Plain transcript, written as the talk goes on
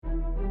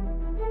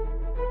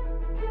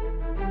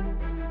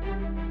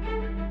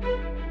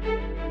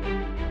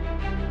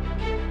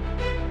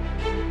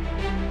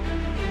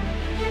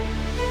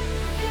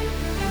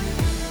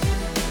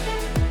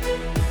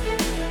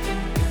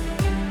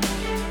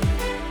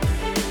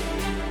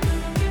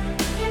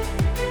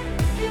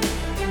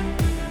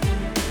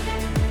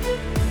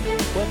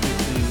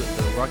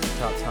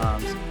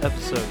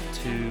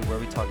episode 2, where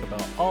we talk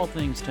about all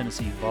things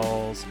Tennessee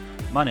Vols.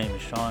 My name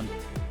is Sean.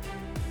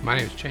 My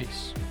name is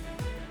Chase.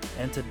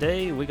 And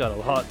today we got a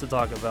lot to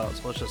talk about,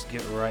 so let's just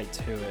get right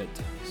to it.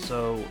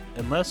 So,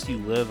 unless you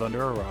live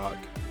under a rock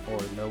or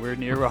nowhere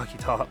near Rocky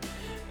Top,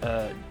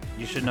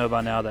 you should know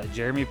by now that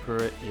Jeremy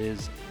Pruitt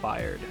is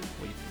fired.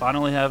 We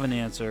finally have an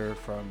answer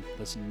from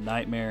this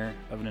nightmare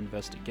of an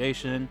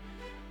investigation,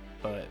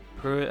 but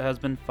Pruitt has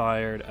been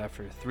fired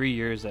after 3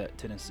 years at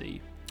Tennessee.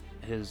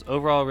 His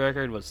overall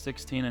record was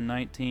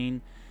 16-19,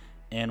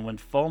 and when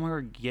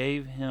Fulmer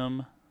gave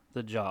him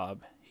the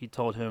job, he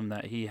told him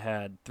that he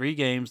had 3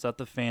 games that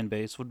the fan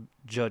base would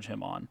judge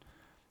him on,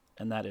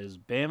 and that is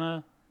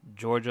Bama,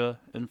 Georgia,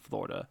 and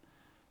Florida.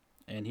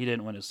 And he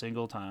didn't win a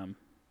single time,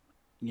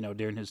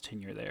 during his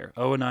tenure there.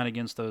 0-9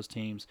 against those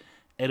teams.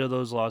 8 of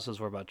those losses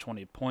were by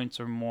 20 points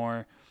or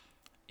more.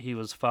 He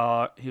was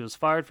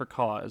fired for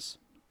cause,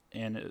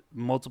 and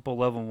multiple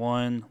level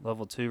 1,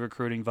 level 2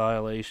 recruiting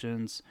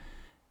violations,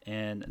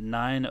 and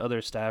 9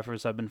 other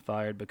staffers have been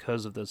fired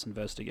because of this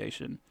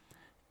investigation.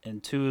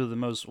 And 2 of the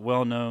most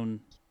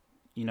well-known,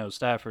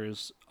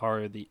 staffers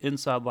are the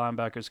inside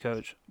linebackers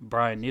coach,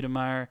 Brian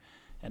Niedermeyer,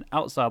 and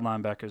outside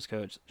linebackers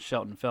coach,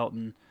 Shelton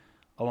Felton,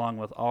 along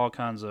with all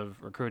kinds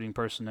of recruiting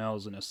personnel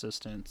and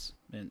assistants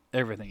and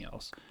everything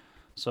else.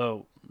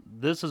 So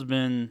this has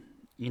been,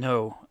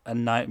 a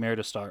nightmare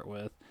to start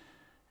with.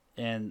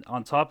 And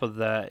on top of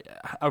that,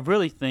 I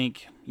really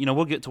think,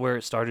 we'll get to where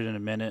it started in a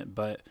minute,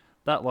 but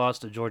that loss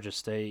to Georgia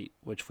State,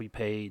 which we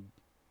paid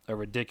a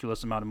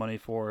ridiculous amount of money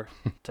for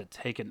to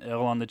take an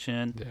L on the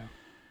chin.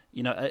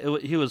 Yeah.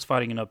 He was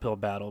fighting an uphill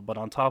battle, but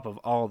on top of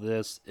all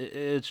this,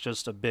 it's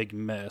just a big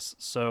mess.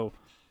 So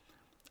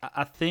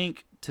I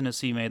think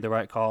Tennessee made the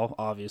right call,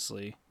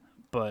 obviously,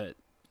 but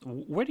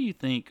where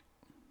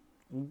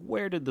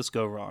did this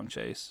go wrong,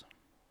 Chase?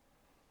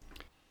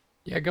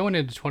 Yeah, going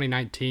into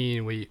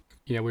 2019, we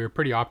were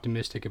pretty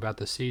optimistic about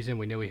the season.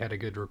 We knew we had a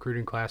good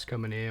recruiting class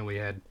coming in. We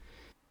had,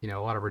 a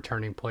lot of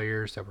returning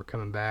players that were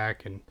coming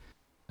back, and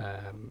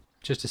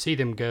just to see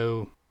them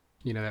go,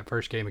 that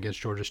first game against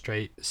Georgia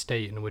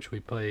State, in which we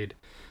played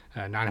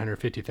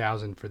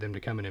 $950,000 for them to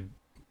come in and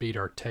beat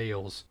our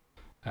tails.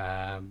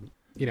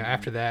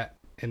 After that,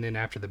 and then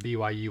after the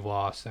BYU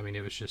loss, I mean,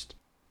 it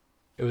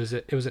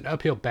was an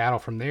uphill battle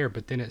from there.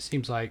 But then it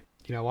seems like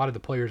a lot of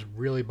the players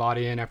really bought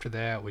in after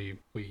that. We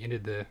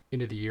ended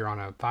the year on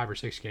a 5 or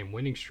 6 game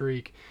winning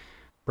streak,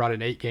 brought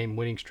an 8 game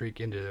winning streak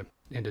into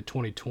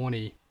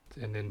 2020,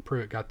 and then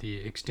Pruitt got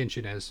the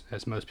extension, as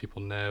most people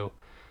know,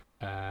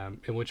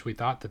 in which we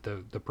thought that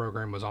the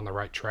program was on the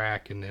right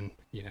track. And then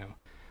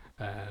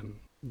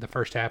the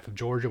first half of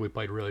Georgia, we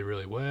played really,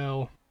 really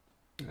well.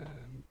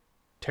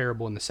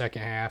 Terrible in the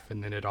second half,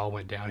 and then it all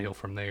went downhill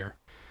from there.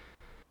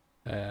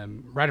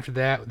 Right after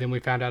that, then we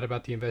found out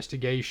about the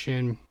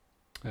investigation,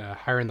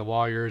 hiring the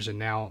lawyers, and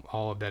now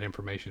all of that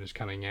information is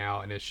coming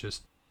out, and it's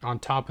just on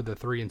top of the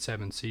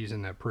 3-7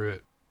 season that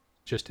Pruitt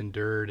just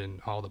endured, and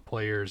all the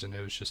players, and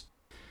it was just,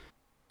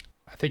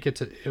 I think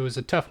it was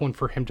a tough one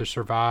for him to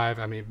survive.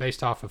 I mean,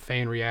 based off of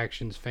fan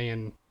reactions,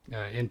 fan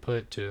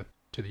input to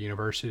the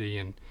university,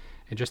 and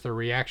just the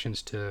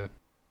reactions to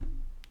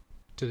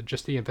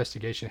just the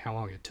investigation, how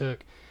long it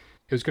took.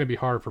 It was going to be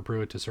hard for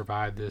Pruitt to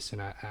survive this,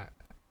 and I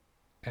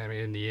mean,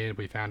 in the end,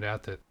 we found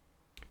out that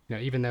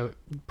even though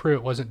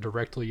Pruitt wasn't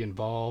directly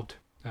involved,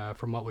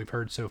 from what we've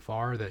heard so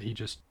far, that he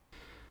just,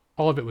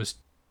 all of it was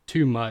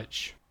too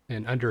much,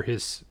 and under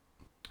his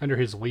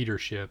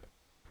leadership,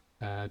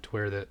 to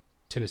where that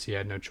Tennessee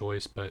had no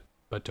choice but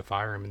to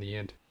fire him in the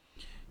end.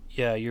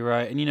 Yeah, you're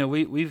right. And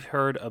we've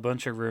heard a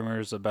bunch of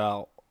rumors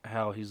about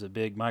how he's a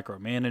big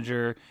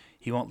micromanager.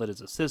 He won't let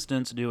his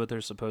assistants do what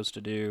they're supposed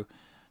to do.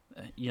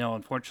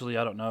 Unfortunately,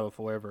 I don't know if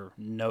we'll ever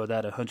know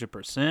that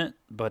 100%,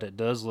 but it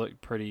does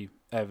look pretty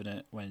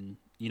evident when,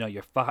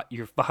 you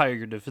fire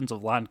your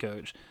defensive line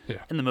coach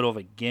in the middle of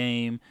a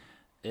game.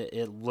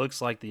 It looks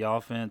like the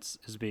offense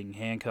is being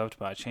handcuffed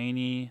by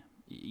Chaney.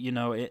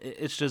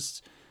 It's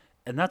just,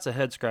 and that's a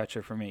head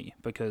scratcher for me,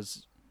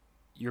 because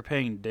you're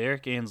paying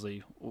Derek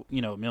Ansley,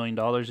 $1 million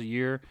a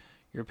year.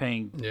 You're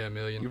paying $1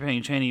 million. You're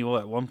paying Chaney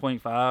what,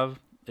 1.5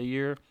 a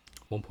year?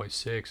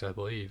 1.6, I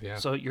believe, yeah.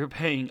 So you're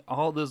paying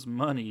all this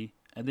money,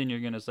 and then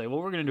you're going to say, well,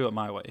 we're going to do it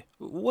my way.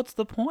 What's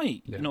the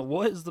point? Yeah.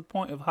 What is the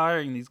point of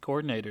hiring these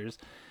coordinators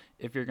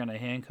if you're going to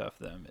handcuff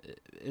them?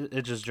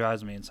 It just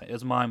drives me insane.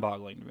 It's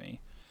mind-boggling to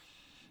me.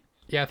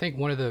 Yeah, I think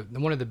one of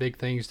the big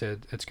things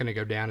that's going to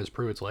go down is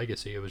Pruitt's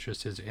legacy. It was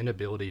just his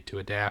inability to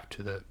adapt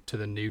to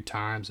the new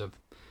times of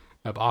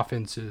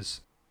offenses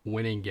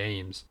winning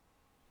games.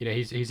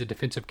 He's a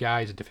defensive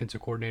guy. He's a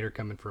defensive coordinator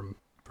coming from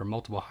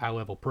multiple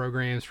high-level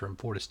programs, from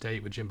Florida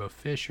State with Jimbo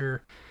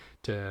Fisher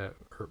I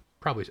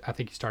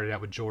think he started out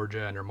with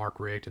Georgia under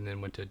Mark Richt, and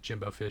then went to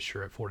Jimbo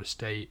Fisher at Florida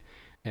State,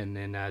 and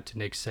then to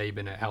Nick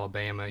Saban at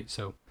Alabama.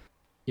 So,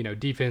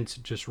 defense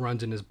just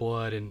runs in his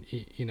blood, and,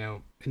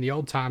 in the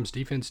old times,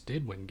 defense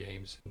did win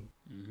games,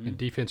 and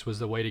defense was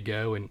the way to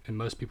go, and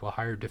most people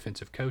hired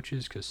defensive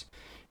coaches because,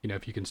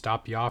 if you can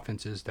stop the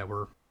offenses that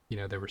were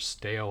there were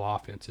stale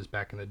offenses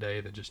back in the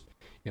day that just,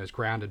 it's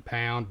ground and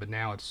pound, but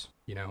now it's,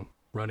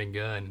 running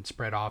gun and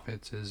spread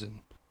offenses and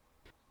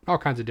all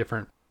kinds of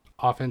different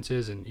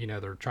offenses. And,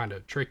 they're trying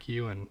to trick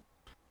you and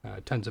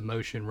tons of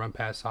motion, run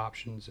pass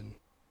options. And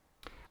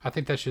I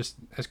think that's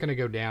going to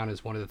go down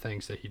as one of the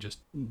things that he just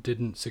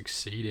didn't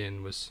succeed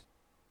in was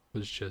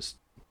just,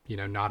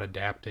 not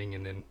adapting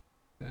and then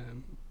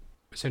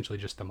essentially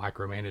just the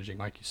micromanaging,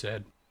 like you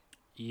said.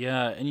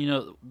 Yeah,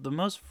 and the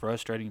most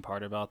frustrating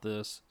part about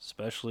this,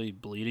 especially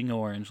bleeding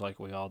orange like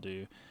we all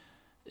do,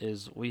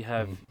 is we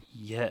have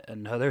yet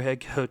another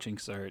head coaching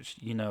search,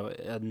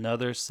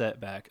 another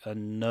setback,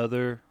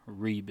 another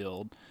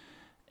rebuild.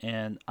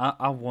 And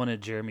I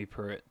wanted Jeremy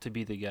Pruitt to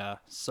be the guy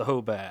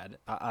so bad.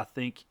 I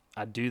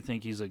do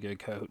think he's a good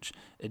coach.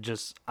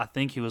 I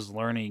think he was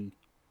learning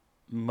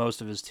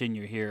most of his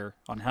tenure here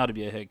on how to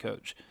be a head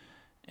coach.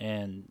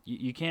 And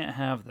you can't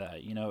have that.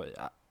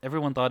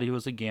 Everyone thought he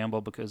was a gamble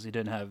because he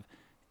didn't have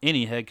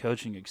any head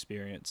coaching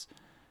experience.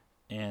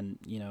 And,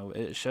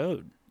 it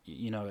showed.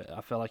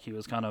 I felt like he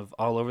was kind of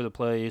all over the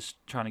place,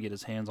 trying to get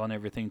his hands on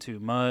everything too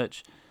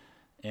much.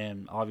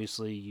 And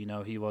obviously,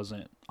 he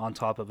wasn't on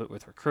top of it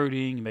with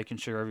recruiting, making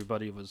sure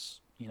everybody was,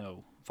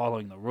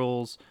 following the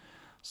rules.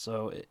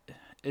 So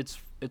it's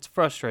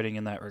frustrating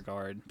in that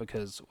regard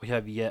because we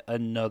have yet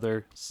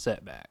another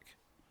setback.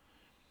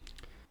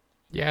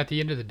 Yeah, at the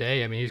end of the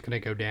day, I mean, he's going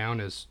to go down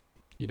as,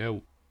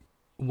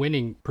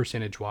 winning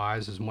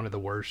percentage-wise as one of the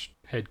worst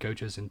head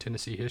coaches in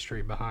Tennessee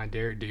history behind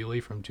Derek Dooley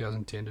from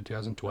 2010 to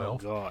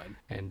 2012. Oh, God.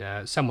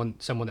 And someone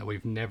that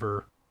we've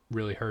never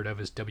really heard of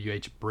is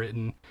W.H.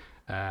 Britton,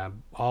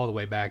 all the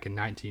way back in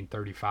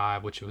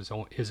 1935, which was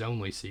his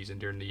only season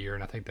during the year,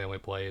 and I think they only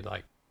played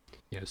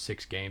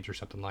 6 games or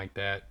something like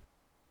that.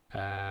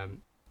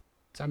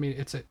 So I mean,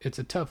 it's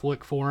a tough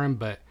look for him,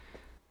 but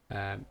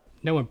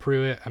knowing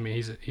Pruitt, I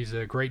mean, he's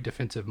a great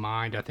defensive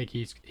mind. I think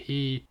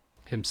he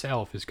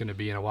himself is going to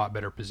be in a lot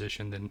better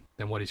position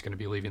than what he's going to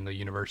be leaving the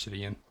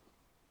university in.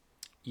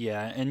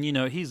 Yeah, and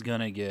he's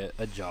gonna get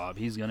a job.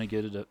 He's gonna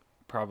get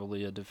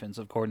probably a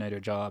defensive coordinator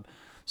job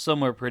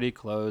somewhere pretty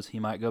close. He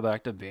might go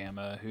back to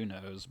Bama. Who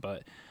knows?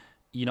 But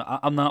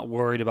I'm not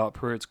worried about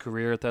Pruitt's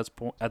career at this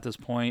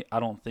point. I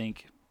don't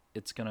think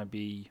it's gonna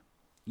be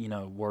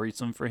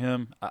worrisome for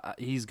him.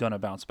 He's gonna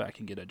bounce back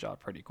and get a job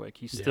pretty quick.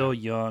 He's still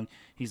young.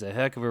 He's a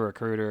heck of a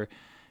recruiter.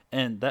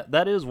 And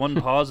that is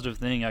one positive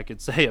thing I could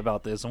say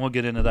about this, and we'll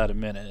get into that in a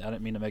minute. I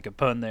didn't mean to make a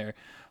pun there.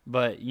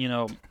 But,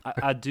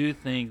 I do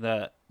think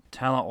that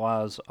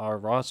talent-wise, our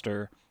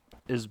roster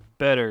is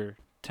better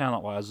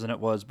talent-wise than it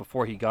was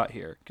before he got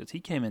here because he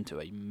came into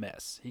a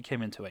mess. He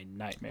came into a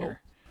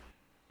nightmare.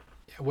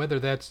 Yeah, whether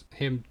that's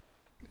him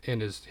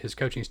and his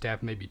coaching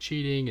staff maybe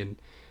cheating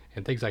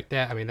and things like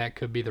that, I mean, that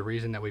could be the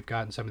reason that we've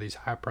gotten some of these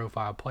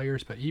high-profile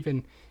players. But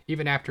even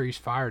after he's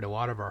fired, a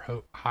lot of our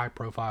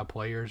high-profile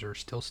players are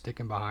still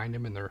sticking behind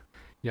him, and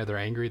they're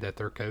angry that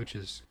their coach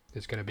is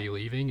going to be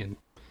leaving. And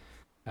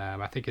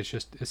I think it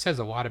says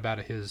a lot about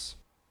his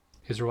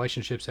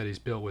relationships that he's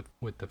built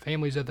with the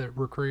families of the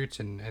recruits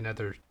and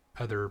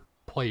other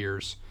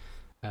players.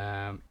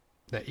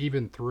 That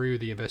even through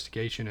the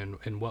investigation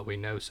and what we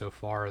know so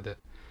far, that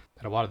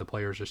a lot of the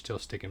players are still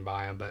sticking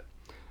by him. But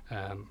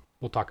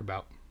we'll talk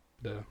about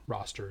the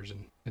rosters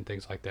and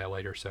things like that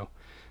later, so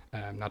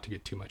not to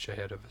get too much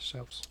ahead of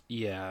ourselves.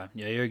 Yeah,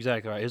 you're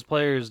exactly right. His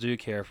players do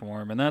care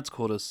for him, and that's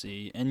cool to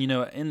see. And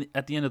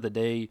at the end of the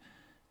day,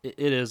 it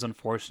is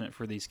unfortunate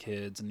for these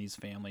kids and these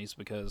families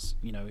because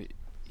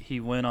he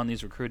went on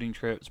these recruiting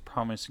trips,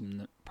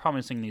 promising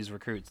these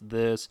recruits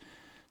this,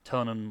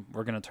 telling them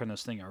we're going to turn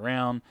this thing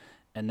around,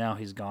 and now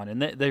he's gone.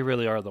 And they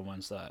really are the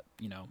ones that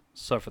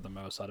suffer the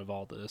most out of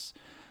all this.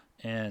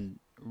 And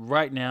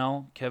right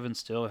now, Kevin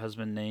Steele has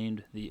been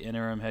named the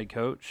interim head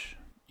coach.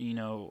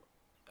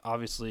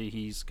 Obviously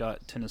he's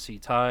got Tennessee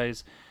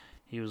ties.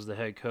 He was the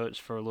head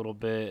coach for a little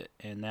bit,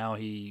 and now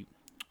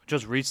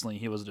just recently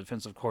he was a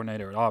defensive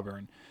coordinator at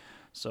Auburn.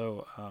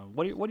 So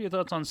what are your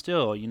thoughts on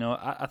Steele?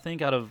 I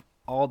think out of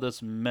all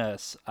this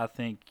mess, I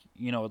think,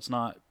 it's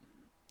not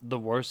the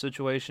worst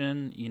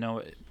situation.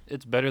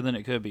 It's better than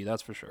it could be,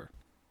 that's for sure.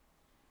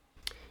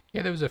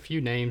 Yeah, there was a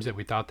few names that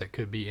we thought that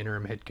could be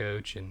interim head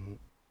coach, and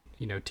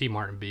T.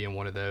 Martin being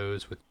one of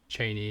those with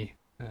Cheney.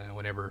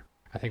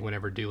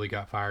 Whenever Dooley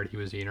got fired, he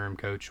was the interim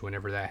coach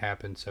whenever that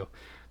happened. So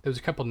there was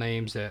a couple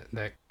names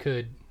that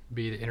could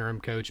be the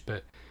interim coach,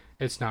 but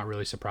it's not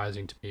really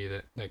surprising to me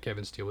that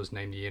Kevin Steele was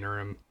named the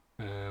interim.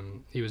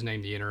 He was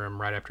named the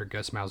interim right after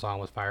Gus Malzahn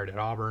was fired at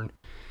Auburn.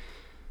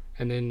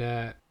 And then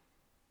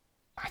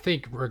I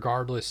think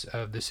regardless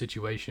of the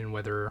situation,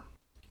 whether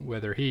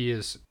he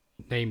is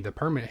named the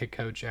permanent head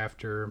coach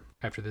after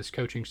this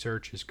coaching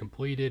search is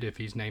completed, if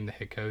he's named the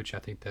head coach, I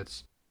think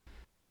that's,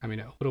 a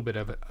little bit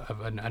of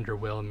an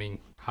underwhelming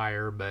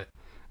hire, but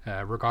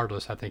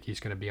regardless, I think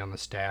he's going to be on the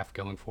staff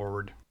going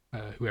forward,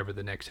 whoever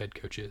the next head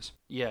coach is.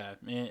 Yeah,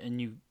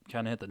 and you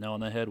kind of hit the nail on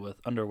the head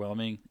with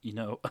underwhelming.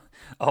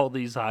 All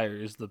these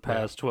hires the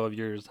past 12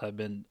 years have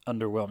been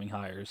underwhelming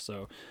hires,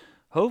 so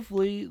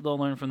hopefully they'll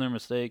learn from their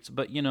mistakes.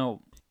 But,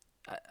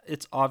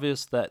 it's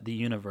obvious that the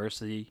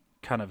university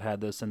kind of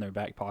had this in their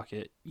back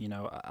pocket.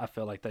 I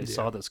feel like they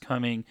saw this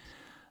coming.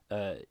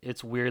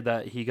 It's weird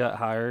that he got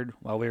hired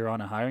while we were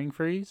on a hiring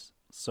freeze.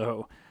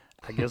 So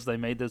I guess they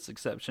made this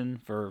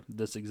exception for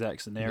this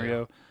exact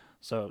scenario. Yeah.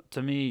 So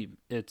to me,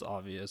 it's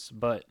obvious.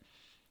 But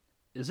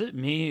is it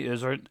me?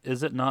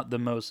 Is it not the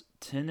most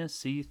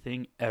Tennessee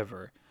thing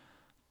ever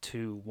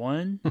to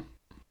one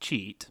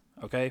cheat?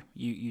 Okay,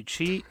 you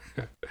cheat,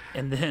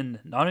 and then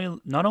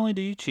not only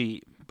do you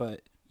cheat, but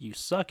you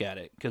suck at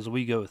it because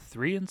we go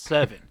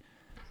 3-7,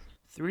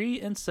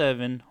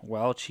 3-7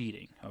 while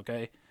cheating.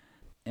 Okay,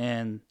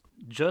 and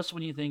just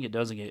when you think it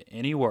doesn't get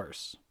any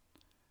worse,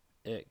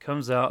 it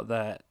comes out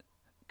that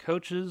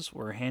coaches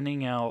were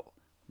handing out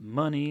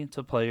money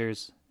to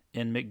players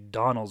in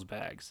McDonald's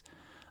bags.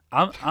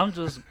 I'm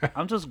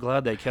just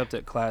glad they kept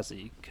it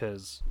classy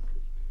because,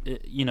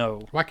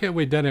 Why can't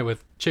we done it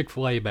with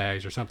Chick-fil-A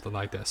bags or something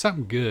like that?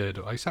 Something good,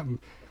 like something,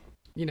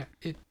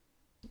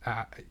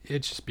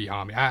 it's just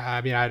beyond me. I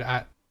mean,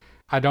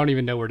 I don't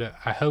even know where to.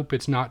 I hope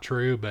it's not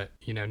true, but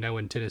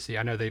knowing Tennessee,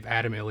 I know they've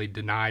adamantly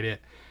denied it.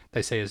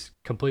 They say it's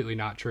completely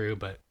not true,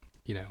 but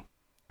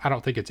I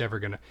don't think it's ever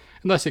gonna,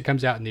 unless it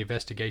comes out in the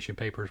investigation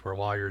papers where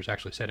lawyers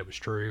actually said it was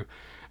true.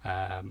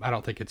 I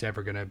don't think it's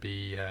ever gonna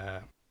be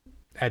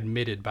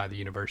admitted by the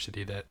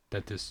university that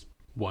this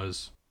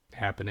was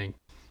happening.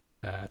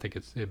 I think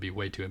it'd be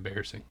way too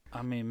embarrassing.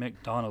 I mean,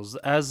 McDonald's,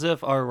 as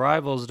if our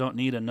rivals don't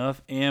need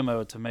enough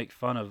ammo to make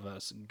fun of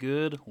us.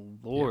 Good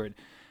Lord.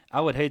 Yeah. I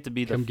would hate to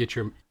be Come get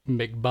your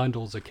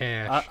McBundles of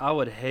cash. I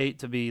would hate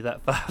to be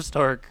that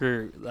 5-star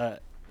recruit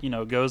that,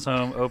 goes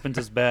home, opens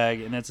his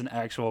bag, and it's an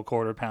actual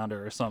quarter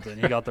pounder or something.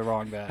 He got the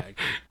wrong bag.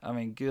 I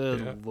mean,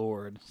 good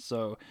Lord.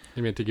 So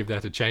you meant to give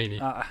that to Cheney.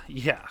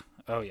 Yeah.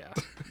 Oh, yeah.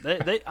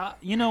 They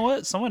you know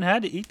what? Someone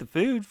had to eat the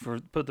food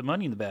put the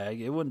money in the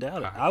bag. It wouldn't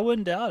doubt it. I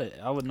wouldn't doubt it.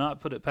 I would not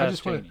put it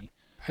past Cheney.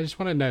 I just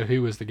want to know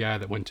who was the guy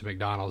that went to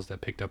McDonald's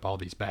that picked up all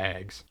these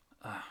bags.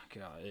 Oh,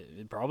 God.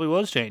 It probably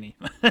was Cheney.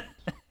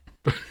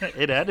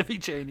 It had to be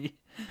Cheney.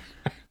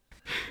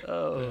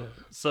 Oh,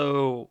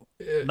 so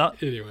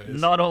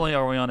not only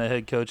are we on a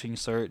head coaching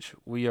search,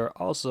 we are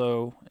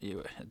also,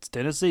 it's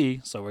Tennessee,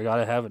 so we got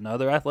to have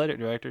another athletic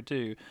director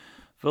too.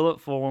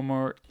 Philip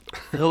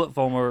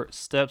Fulmer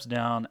steps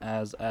down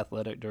as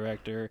athletic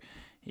director.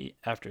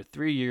 After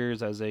 3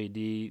 years as AD,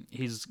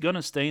 he's going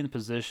to stay in the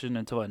position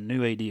until a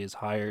new AD is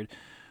hired,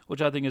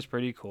 which I think is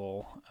pretty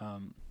cool.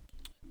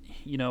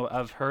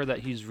 I've heard that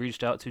he's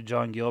reached out to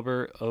John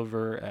Gilbert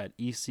over at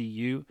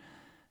ECU,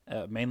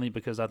 mainly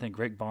because I think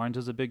Rick Barnes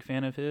is a big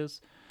fan of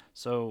his.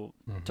 So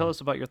tell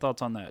us about your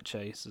thoughts on that,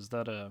 Chase. Is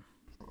that a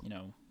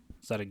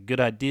good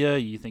idea?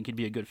 You think he'd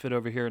be a good fit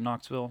over here in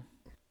Knoxville?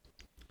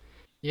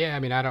 Yeah,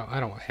 I mean, I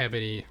don't have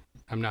any.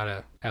 I'm not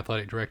a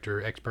athletic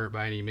director expert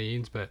by any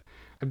means, but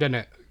I've done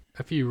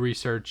a few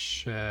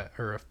research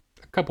or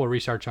a couple of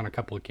research on a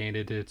couple of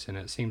candidates, and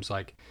it seems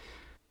like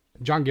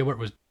John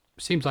Gilbert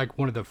seems like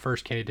one of the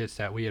first candidates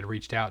that we had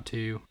reached out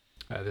to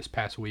this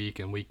past week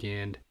and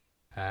weekend.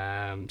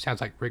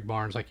 Sounds like Rick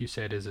Barnes, like you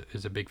said,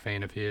 is a big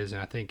fan of his,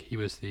 and I think he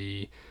was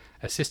the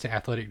assistant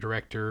athletic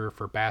director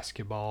for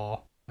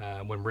basketball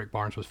when Rick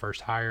Barnes was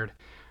first hired.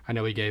 I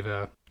know he gave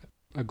a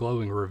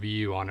glowing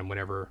review on him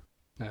whenever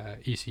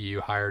ECU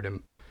hired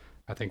him.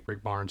 I think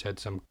Rick Barnes had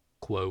some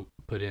quote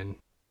put in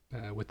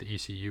with the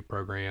ECU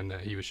program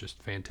that he was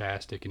just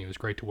fantastic and he was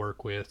great to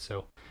work with.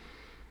 So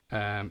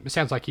it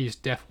sounds like he's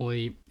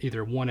definitely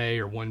either 1A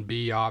or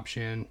 1B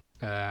option.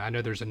 I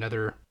know there's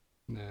another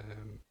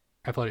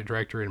athletic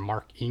director in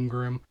Mark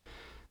Ingram.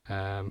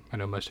 I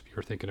know most of you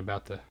are thinking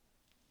about the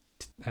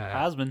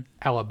Heisman,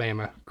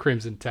 Alabama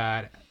Crimson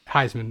Tide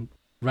Heisman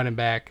running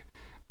back,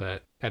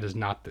 but that is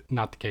not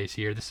the case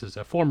here. This is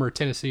a former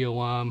Tennessee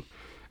alum,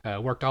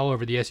 worked all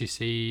over the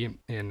SEC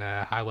in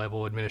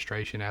high-level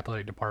administration,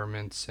 athletic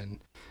departments,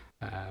 and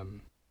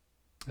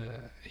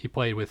he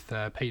played with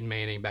Peyton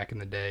Manning back in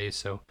the day.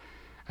 So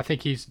I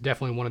think he's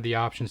definitely one of the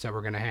options that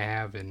we're going to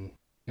have. And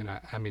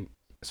I mean,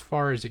 as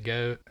far as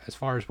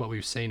what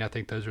we've seen, I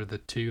think those are the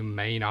two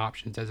main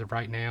options as of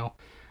right now.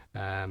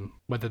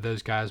 Whether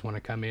those guys want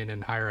to come in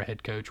and hire a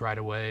head coach right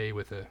away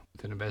with an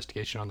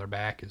investigation on their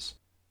back is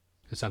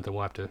something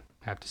we'll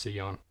have to see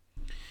on.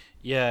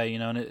 Yeah,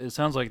 and it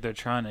sounds like they're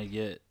trying to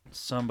get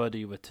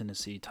somebody with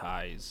Tennessee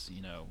ties,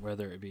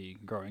 whether it be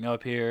growing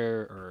up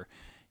here or,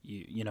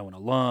 an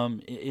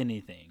alum,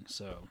 anything.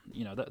 So,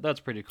 that's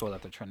pretty cool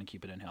that they're trying to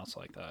keep it in-house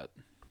like that.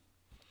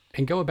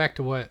 And going back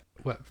to what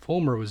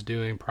Fulmer was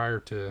doing prior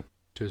to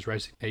his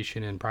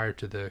resignation and prior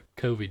to the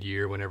COVID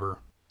year, whenever,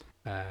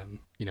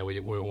 we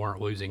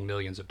weren't losing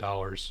millions of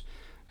dollars.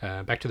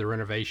 Back to the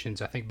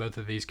renovations, I think both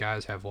of these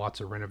guys have lots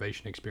of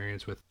renovation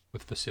experience with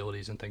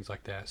facilities and things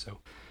like that. So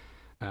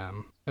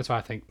that's why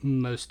I think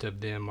most of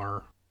them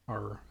are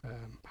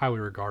highly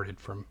regarded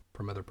from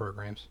other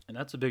programs. And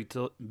that's a big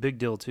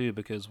deal too,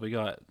 because we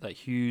got that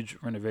huge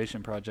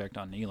renovation project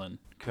on Neyland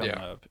coming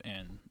up,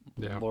 and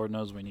Lord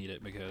knows we need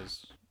it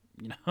because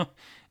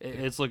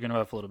it's looking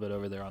rough a little bit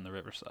over there on the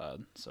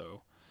riverside.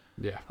 So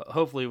Yeah.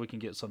 Hopefully we can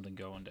get something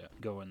going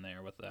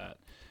there with that.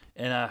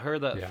 And I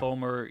heard that Yeah.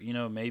 Fulmer,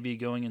 maybe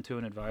going into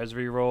an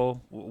advisory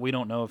role. We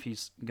don't know if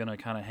he's going to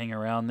kind of hang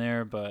around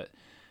there, but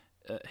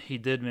he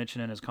did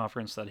mention in his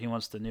conference that he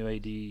wants the new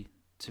AD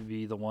to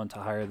be the one to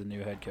hire the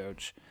new head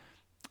coach.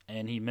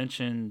 And he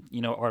mentioned,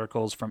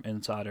 articles from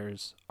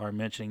insiders are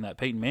mentioning that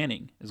Peyton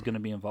Manning is going to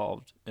be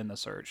involved in the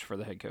search for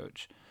the head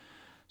coach.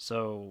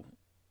 So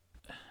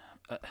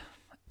uh,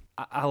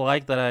 I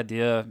like that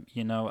idea.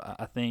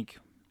 I think,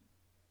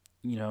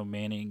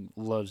 Manning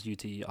loves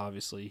UT,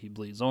 obviously. He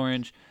bleeds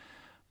orange,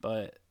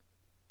 but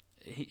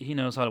he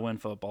knows how to win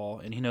football,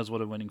 and he knows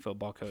what a winning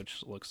football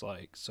coach looks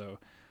like. So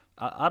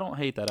I don't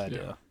hate that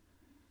idea.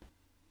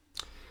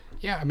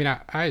 Yeah, I mean,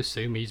 I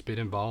assume he's been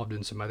involved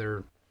in some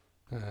other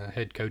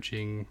head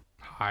coaching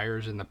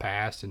hires in the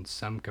past in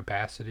some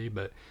capacity,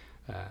 but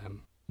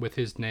with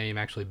his name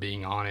actually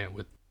being on it,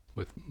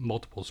 with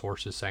multiple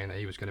sources saying that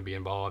he was going to be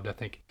involved, I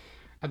think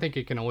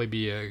it can only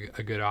be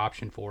a good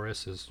option for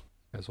us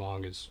as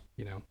long as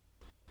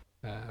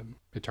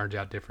it turns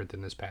out different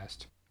than this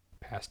past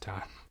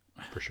time,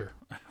 for sure.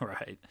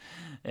 Right.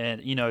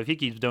 And if he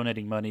keeps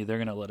donating money, they're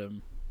going to let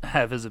him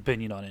have his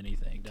opinion on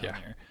anything down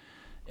there.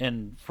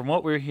 And from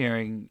what we're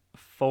hearing,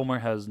 Fulmer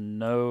has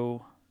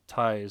no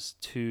ties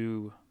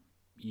to,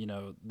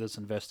 this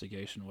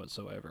investigation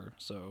whatsoever.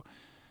 So,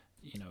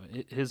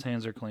 his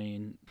hands are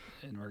clean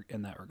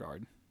in that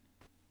regard.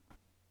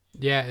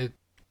 Yeah,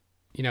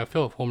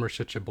 Philip Fulmer's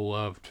such a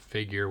beloved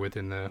figure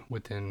within the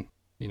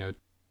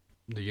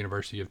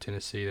University of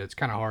Tennessee. That's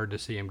kind of hard to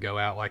see him go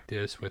out like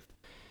this with,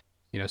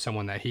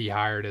 someone that he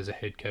hired as a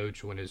head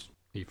coach when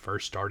he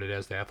first started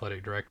as the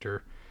athletic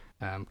director,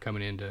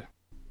 coming into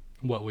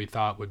what we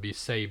thought would be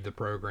save the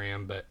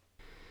program, but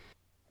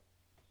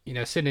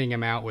sending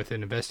him out with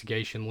an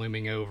investigation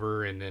looming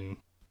over, and then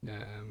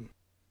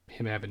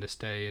him having to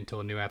stay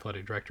until a new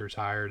athletic director is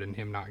hired, and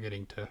him not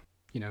getting to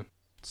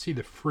see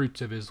the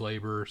fruits of his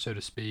labor, so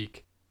to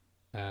speak.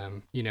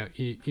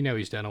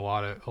 He's done a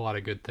lot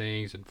of good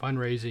things and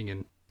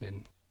fundraising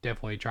and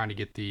definitely trying to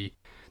get the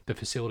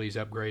facilities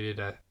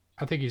upgraded.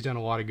 I think he's done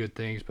a lot of good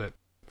things, but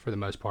for the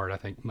most part, I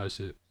think most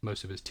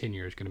of his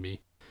tenure is going to be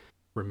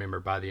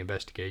remembered by the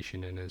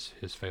investigation and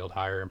his failed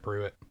hire in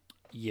Pruitt.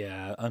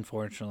 Yeah,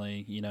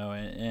 unfortunately,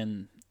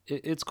 and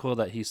it's cool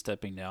that he's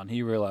stepping down.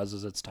 He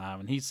realizes it's time,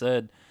 and he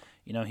said,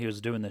 he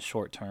was doing this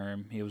short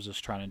term. He was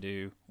just trying to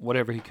do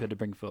whatever he could to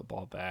bring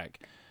football back.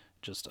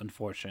 Just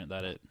unfortunate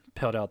that it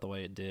pelled out the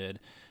way it did.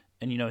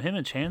 And him and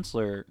the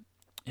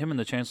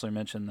chancellor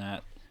mentioned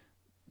that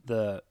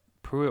the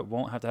Pruitt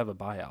won't have to have a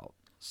buyout,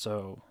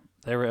 so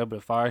they were able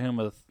to fire him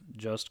with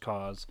just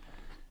cause.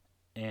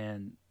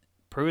 And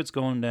Pruitt's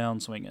going down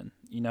swinging.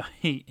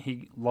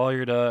 He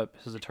lawyered up.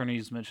 His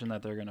attorneys mentioned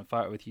that they're going to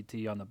fight with UT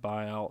on the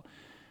buyout,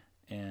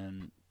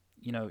 and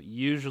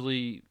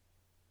usually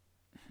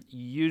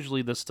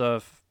this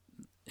stuff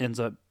ends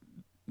up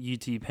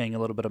UT paying a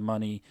little bit of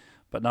money,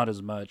 but not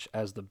as much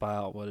as the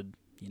buyout would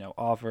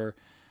offer.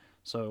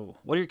 So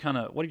what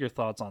are your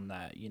thoughts on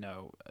that?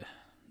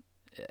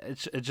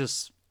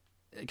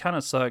 It kind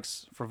of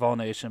sucks for Vol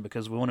Nation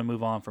because we want to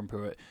move on from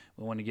Pruitt.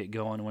 We want to get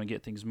going. We want to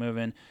get things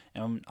moving.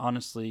 And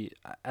honestly,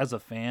 as a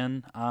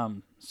fan,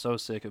 I'm so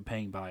sick of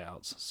paying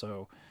buyouts.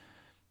 So,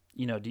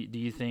 do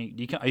you think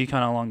are you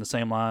kind of along the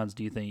same lines?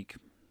 Do you think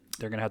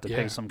they're going to have to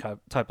pay some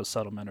type of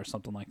settlement or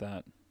something like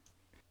that?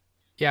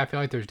 Yeah, I feel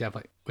like there's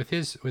definitely with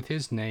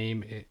his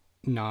name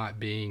not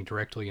being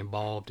directly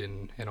involved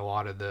in a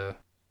lot of the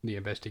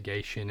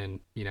investigation,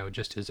 and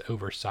just his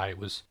oversight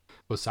was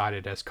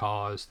cited as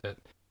cause that.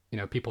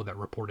 People that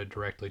reported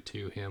directly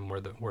to him were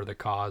the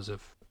cause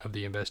of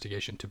the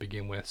investigation to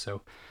begin with.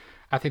 So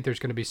I think there's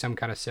going to be some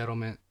kind of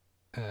settlement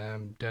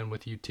done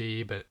with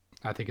UT, but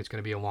I think it's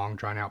going to be a long,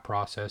 drawn-out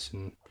process.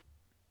 And,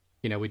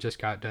 we just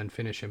got done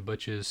finishing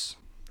Butch's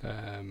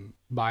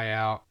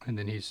buyout, and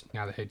then he's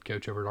now the head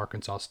coach over at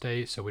Arkansas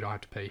State, so we don't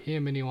have to pay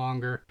him any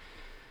longer.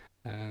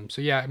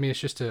 So, yeah, I mean, it's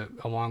just a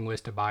long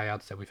list of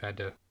buyouts that we've had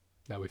to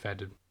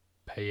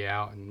pay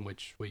out, in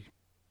which we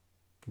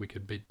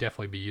could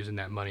definitely be using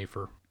that money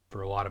for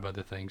a lot of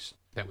other things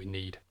that we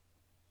need.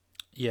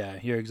 Yeah,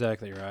 you're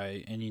exactly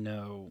right.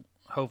 And,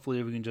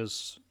 hopefully we can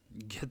just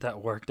get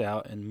that worked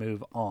out and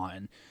move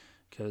on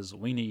because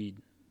we need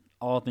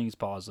all things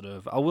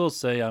positive. I will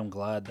say I'm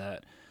glad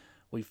that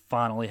we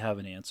finally have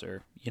an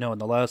answer. In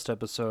the last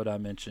episode I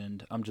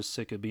mentioned I'm just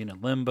sick of being in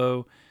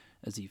limbo.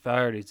 Is he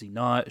fired? Is he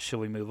not? Should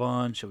we move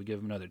on? Should we give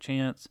him another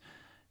chance?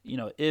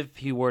 If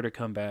he were to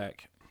come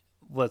back,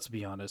 let's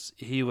be honest,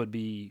 he would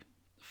be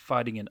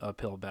fighting an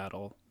uphill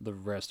battle the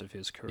rest of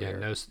his career.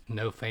 Yeah,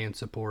 no fan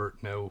support,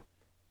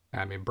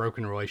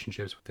 broken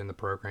relationships within the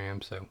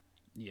program. So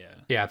yeah,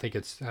 I think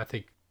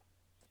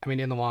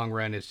in the long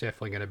run, it's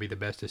definitely going to be the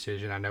best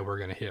decision. I know we're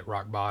going to hit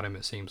rock bottom.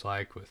 It seems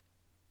like with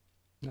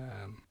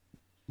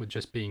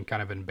just being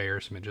kind of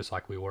embarrassment, just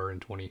like we were in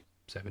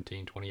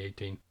 2017,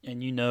 2018.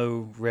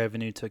 And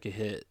revenue took a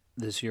hit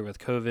this year with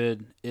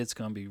COVID, it's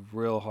going to be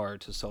real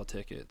hard to sell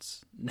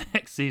tickets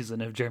next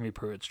season if Jeremy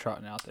Pruitt's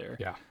trotting out there.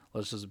 Yeah.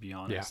 Let's just be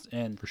honest.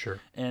 Yeah, for sure.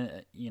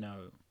 And,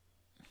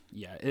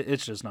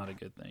 it's just not a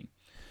good thing.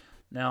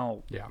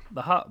 Now, Yeah.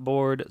 the hot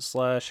board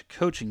 /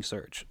 coaching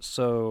search.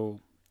 So,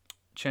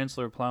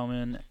 Chancellor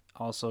Plowman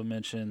also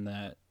mentioned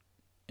that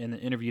in the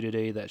interview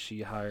today that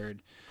she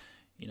hired,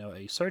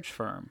 a search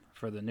firm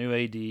for the new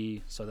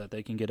AD so that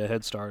they can get a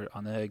head start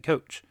on the head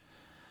coach.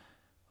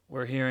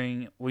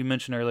 We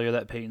mentioned earlier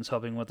that Peyton's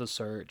helping with the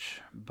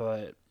search,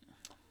 but,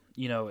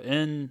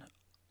 in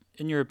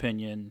your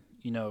opinion,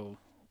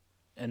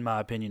 in my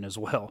opinion as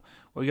well,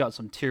 we got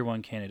some tier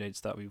 1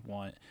 candidates that we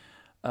want.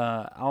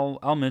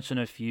 I'll mention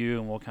a few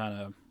and we'll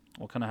kind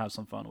of have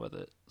some fun with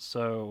it.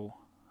 So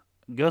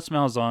Gus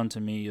Malzahn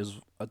to me is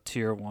a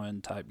tier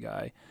 1 type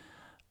guy.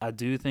 I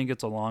do think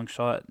it's a long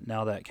shot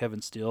now that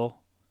Kevin Steele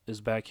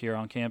is back here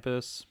on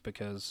campus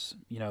because,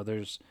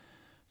 there's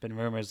been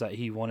rumors that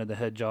he wanted the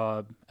head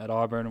job at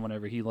Auburn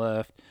whenever he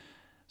left.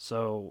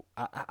 So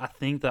I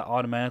think that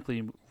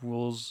automatically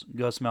rules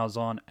Gus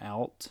Malzahn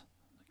out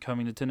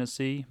coming to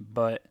Tennessee.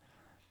 But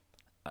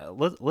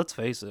let's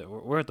face it,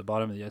 we're at the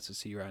bottom of the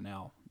SEC right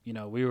now.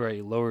 We were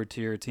a lower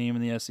tier team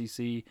in the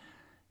SEC.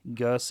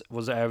 Gus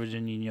was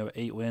averaging,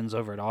 8 wins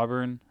over at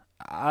Auburn.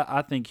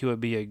 I think he would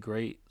be a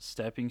great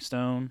stepping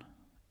stone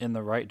in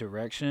the right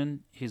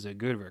direction. He's a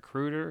good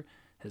recruiter.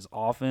 His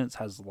offense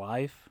has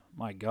life.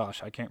 My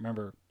gosh, I can't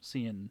remember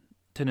seeing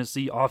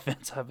Tennessee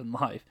offense having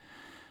life.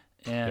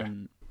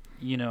 And,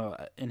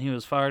 and he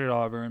was fired at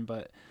Auburn,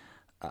 but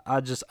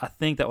I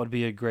think that would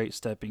be a great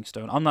stepping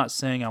stone. I'm not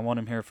saying I want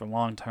him here for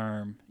long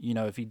term.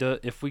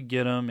 If we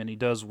get him and he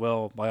does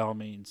well, by all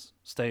means,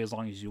 stay as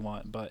long as you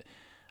want. But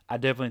I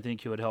definitely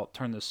think he would help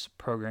turn this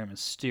program and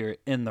steer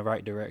it in the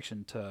right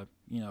direction to,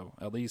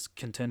 at least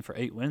contend for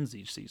 8 wins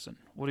each season.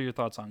 What are your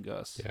thoughts on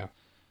Gus? Yeah.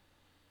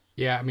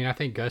 Yeah, I mean, I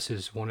think Gus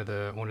is one of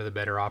the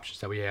better options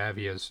that we have.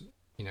 He has,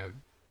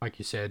 like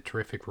you said,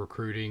 terrific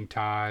recruiting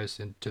ties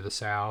into the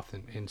South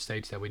and in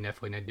states that we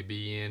definitely need to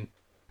be in.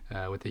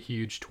 With a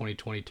huge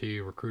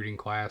 2022 recruiting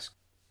class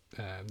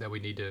that we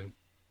need to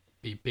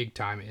be big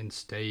time in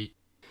state.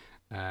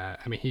 I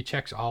mean, he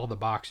checks all the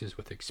boxes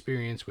with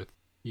experience, with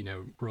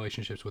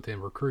relationships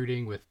within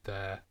recruiting, with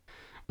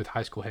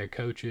high school head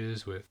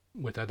coaches,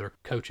 with other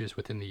coaches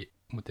within the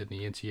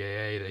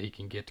NCAA that he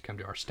can get to come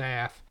to our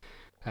staff.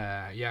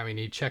 I mean,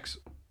 he checks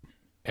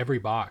every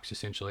box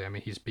essentially. I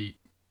mean, he's beat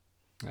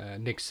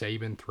Nick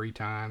Saban 3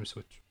 times,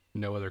 which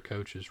no other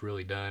coach has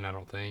really done, I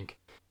don't think.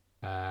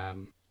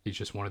 He's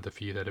just one of the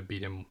few that have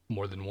beat him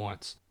more than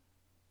once.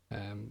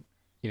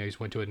 He's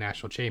went to a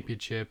national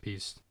championship.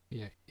 He's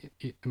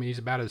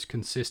about as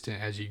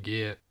consistent as you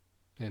get,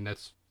 and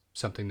that's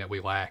something that we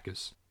lack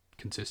is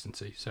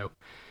consistency. So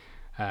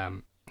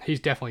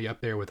he's definitely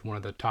up there with one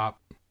of the top,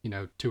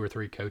 2 or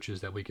 3 coaches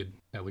that we could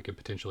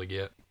potentially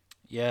get.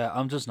 Yeah,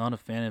 I'm just not a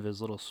fan of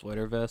his little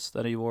sweater vest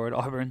that he wore at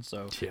Auburn.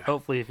 So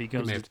hopefully, if he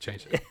comes, may have to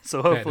change it.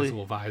 So hopefully, his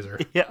little visor.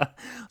 Yeah.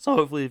 So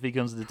hopefully, if he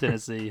comes to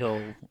Tennessee,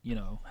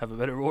 he'll have a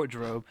better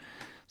wardrobe.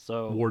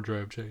 So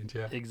wardrobe change,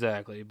 yeah.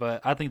 Exactly,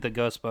 but I think the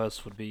Gus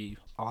bus would be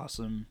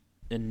awesome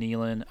in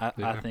Neyland.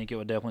 I think it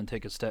would definitely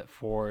take a step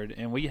forward,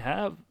 and we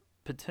have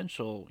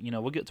potential.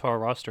 We'll get to our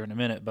roster in a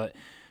minute, but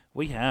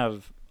we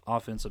have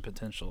offensive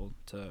potential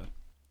to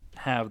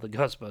have the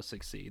Gus bus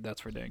succeed.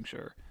 That's for dang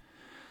sure.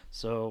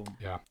 So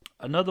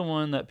another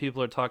one that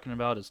people are talking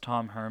about is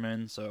Tom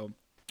Herman. So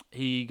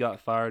he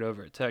got fired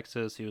over at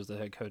Texas. He was the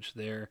head coach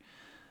there.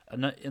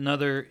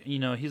 Another,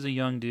 he's a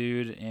young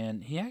dude,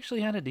 and he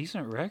actually had a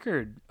decent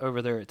record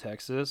over there at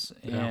Texas,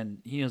 and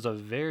he is a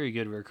very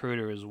good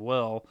recruiter as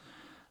well.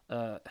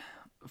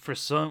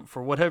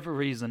 For whatever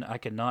reason, I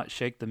could not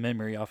shake the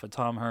memory off of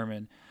Tom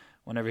Herman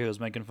whenever he was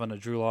making fun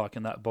of Drew Lock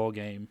in that bowl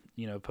game,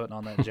 putting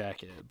on that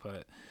jacket.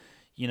 But,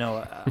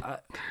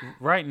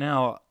 right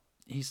now,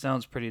 he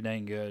sounds pretty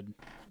dang good,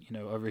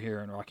 over here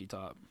in Rocky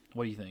Top.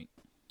 What do you think?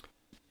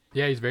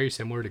 Yeah, he's very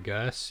similar to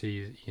Gus.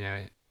 He's,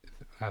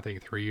 I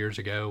think 3 years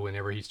ago,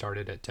 whenever he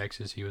started at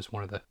Texas, he was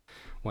one of the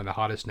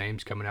hottest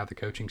names coming out of the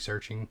coaching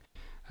searching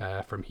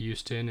from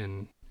Houston,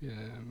 and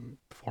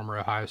former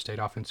Ohio State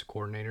offensive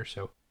coordinator.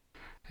 So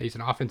he's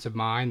an offensive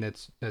mind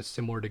that's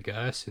similar to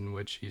Gus, in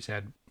which he's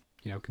had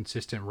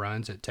consistent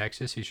runs at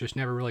Texas. He's just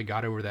never really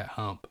got over that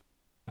hump.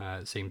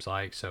 It seems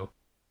like so.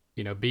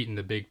 Beating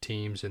the big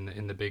teams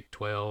in the Big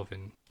 12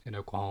 and in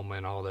Oklahoma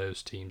and all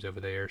those teams over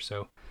there.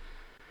 So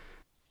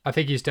I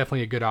think he's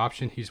definitely a good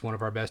option. He's one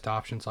of our best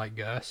options, like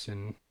Gus,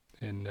 and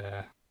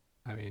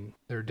I mean,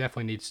 we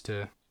definitely need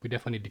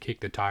to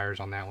kick the tires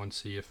on that one,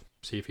 see if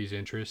he's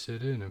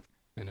interested, and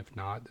if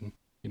not, then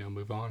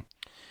move on.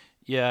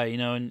 Yeah,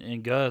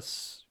 and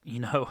Gus,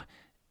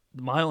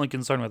 my only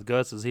concern with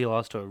Gus is he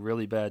lost to a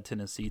really bad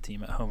Tennessee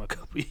team at home a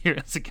couple of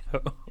years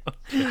ago.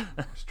 Yeah,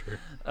 that's true.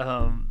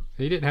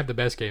 He didn't have the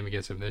best game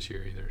against him this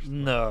year either.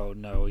 So.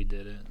 No, he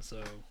didn't.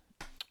 So,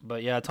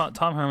 but yeah,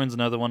 Tom Herman's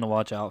another one to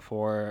watch out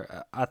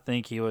for. I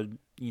think he would,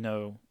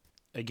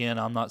 again,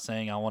 I'm not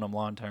saying I want him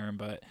long term,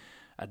 but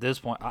at this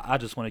point, I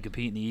just want to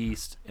compete in the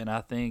East, and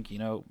I think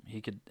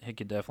he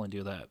could definitely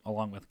do that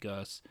along with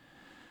Gus.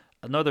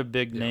 Another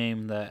big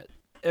name that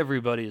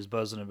everybody is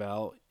buzzing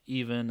about,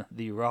 even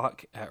the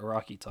Rock at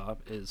Rocky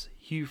Top, is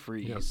Hugh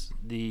Freeze,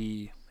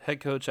 the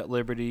head coach at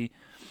Liberty.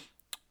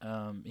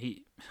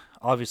 He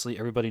obviously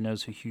everybody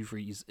knows who Hugh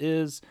Freeze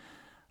is.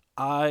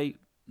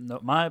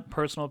 My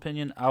personal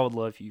opinion, I would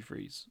love Hugh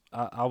Freeze.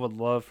 I would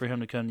love for him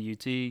to come to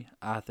UT.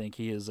 I think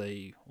he is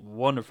a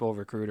wonderful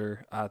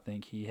recruiter. I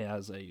think he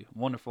has a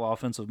wonderful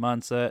offensive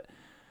mindset.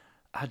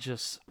 I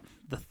just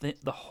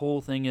the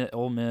whole thing at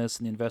Ole Miss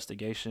and the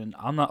investigation.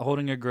 I'm not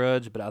holding a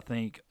grudge, but I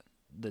think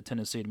the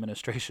Tennessee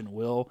administration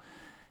will.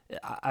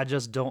 I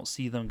just don't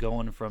see them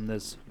going from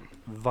this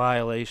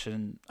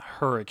violation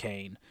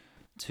hurricane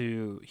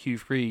to Hugh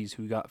Freeze,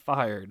 who got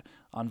fired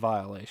on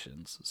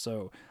violations.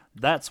 So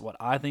that's what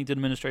I think the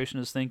administration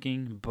is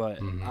thinking, but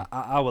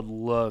I would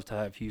love to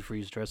have Hugh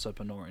Freeze dress up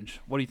in orange.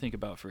 What do you think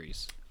about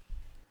Freeze?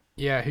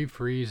 Yeah, Hugh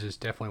Freeze is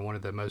definitely one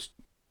of the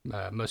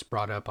most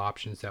brought up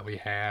options that we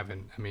have,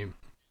 and I mean,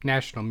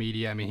 national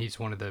media. I mean, he's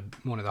one of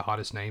the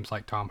hottest names,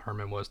 like Tom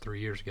Herman was 3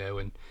 years ago,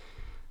 and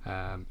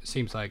it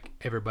seems like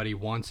everybody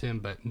wants him,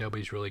 but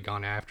nobody's really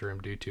gone after him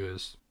due to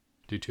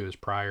his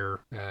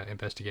prior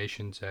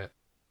investigations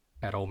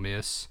at Ole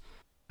Miss.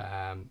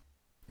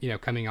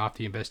 Coming off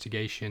the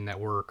investigation that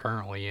we're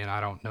currently in,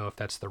 I don't know if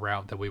that's the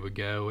route that we would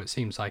go. It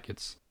seems like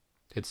it's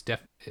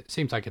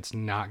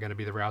not going to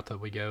be the route that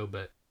we go,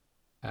 but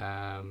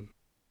I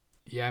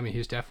mean,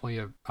 he's definitely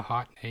a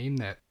hot name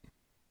that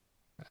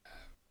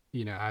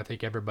I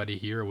think everybody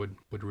here would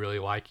really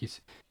like.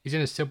 He's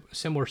in a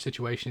similar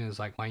situation as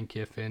like Lane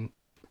Kiffin,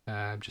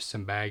 just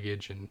some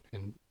baggage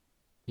and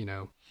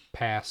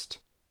past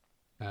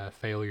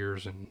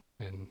failures and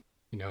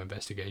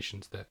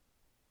investigations that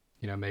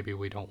maybe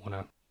we don't want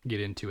to get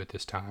into at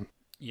this time.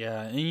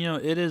 Yeah, and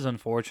it is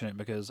unfortunate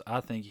because I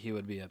think he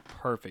would be a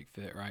perfect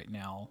fit right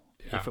now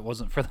if it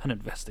wasn't for that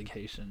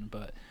investigation.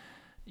 But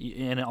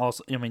and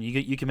also, I mean,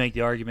 you can make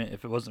the argument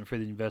if it wasn't for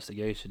the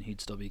investigation,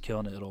 he'd still be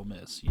killing it at Ole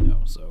Miss.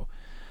 So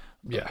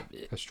yeah,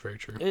 that's very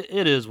true.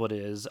 It is what it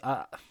is.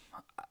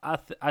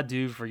 I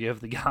do forgive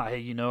the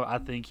guy. I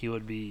think he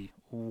would be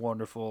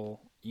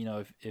wonderful.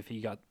 If he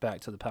got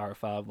back to the Power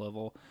 5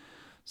 level.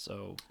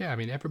 So yeah, I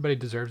mean, everybody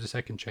deserves a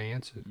second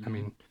chance. I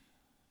mean,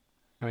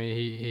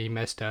 he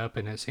messed up,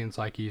 and it seems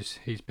like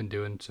he's been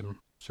doing some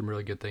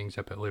really good things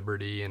up at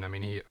Liberty, and I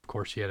mean, he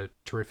had a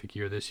terrific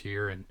year this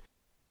year, and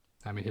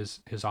I mean,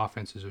 his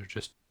offenses are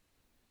just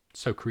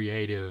so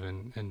creative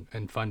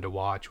and fun to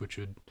watch, which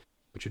would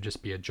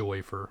just be a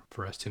joy for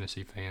us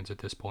Tennessee fans at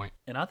this point.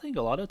 And I think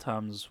a lot of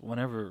times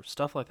whenever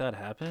stuff like that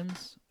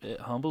happens,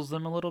 it humbles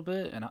them a little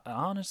bit, and I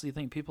honestly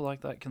think people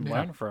like that can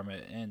learn from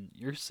it, and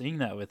you're seeing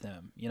that with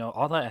him.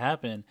 All that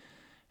happened,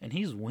 and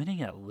he's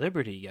winning at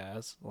Liberty,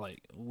 guys,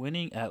 like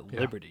winning at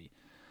Liberty.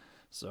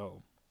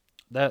 So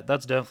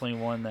that's definitely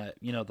one that,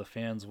 the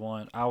fans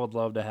want. I would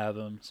love to have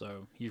him.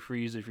 So Hugh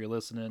Freeze, if you're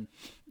listening,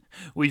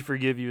 we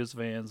forgive you as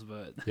fans,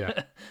 but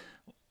yeah.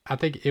 I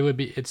think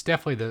it's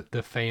definitely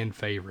the fan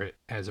favorite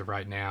as of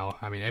right now.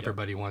 I mean,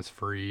 everybody wants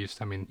Freeze.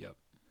 I mean,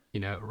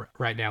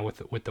 right now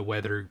with the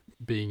weather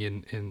being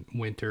in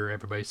winter,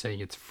 everybody's saying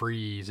it's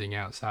freezing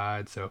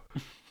outside. So,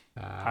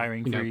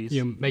 hiring Freeze,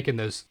 making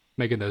those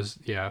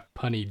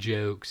punny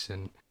jokes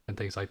and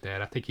things like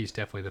that. I think he's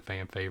definitely the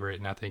fan favorite,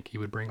 and I think he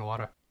would bring a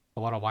lot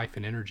of life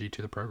and energy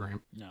to the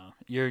program. No,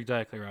 you're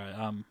exactly right.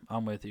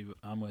 I'm with you.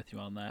 I'm with you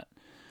on that.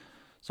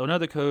 So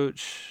another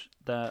coach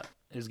that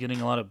is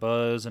getting a lot of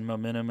buzz and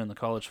momentum in the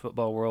college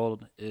football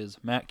world is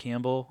Matt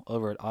Campbell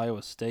over at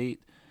Iowa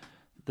State.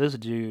 This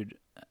dude,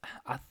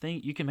 I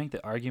think you can make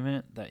the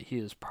argument that he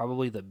is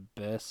probably the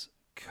best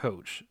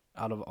coach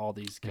out of all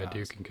these guys. Yeah,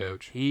 dude can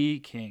coach. He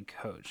can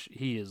coach.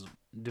 He is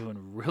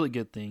doing really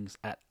good things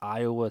at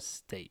Iowa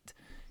State.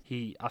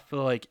 I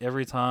feel like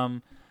every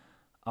time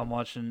I'm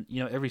watching,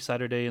 every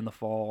Saturday in the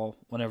fall,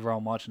 whenever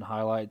I'm watching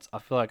highlights, I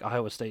feel like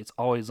Iowa State's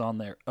always on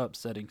there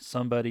upsetting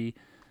somebody.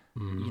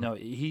 Mm-hmm.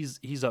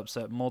 He's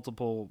upset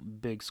multiple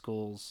big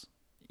schools.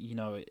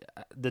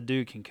 The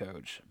dude can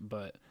coach,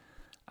 but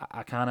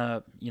I kind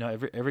of,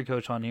 every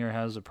coach on here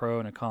has a pro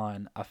and a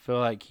con. I feel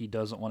like he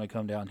doesn't want to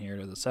come down here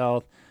to the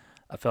South.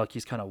 I feel like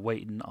he's kind of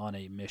waiting on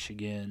a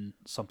Michigan,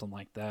 something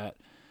like that.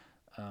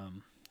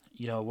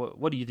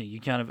 What do you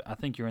think? I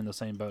think you're in the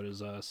same boat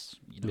as us,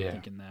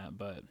 thinking that.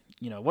 But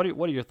what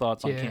are your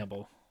thoughts on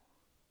Campbell?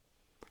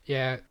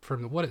 Yeah,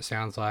 from what it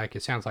sounds like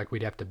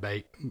we'd have to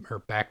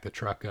back the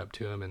truck up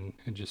to him and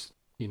just,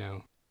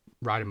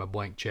 write him a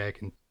blank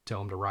check and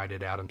tell him to write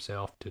it out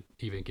himself to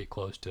even get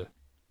close to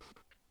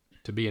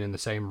being in the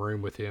same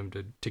room with him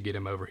to get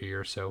him over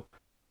here. So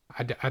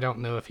I don't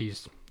know if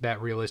he's that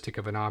realistic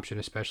of an option,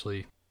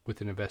 especially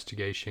with an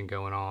investigation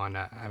going on.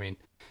 I mean,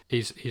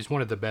 he's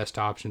one of the best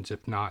options,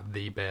 if not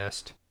the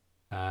best.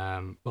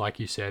 Like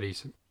you said,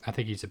 I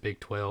think he's a Big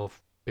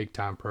 12 big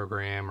time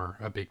program or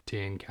a Big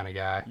 10 kind of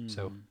guy. Mm-hmm.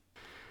 So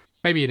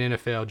maybe an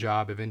NFL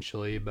job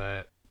eventually,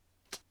 but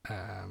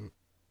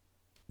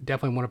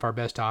definitely one of our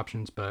best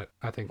options, but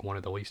I think one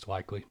of the least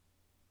likely.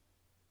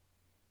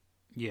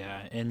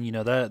 Yeah, and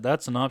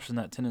that's an option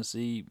that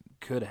Tennessee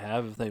could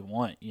have if they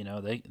want.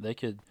 They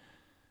could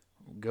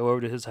go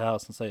over to his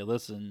house and say,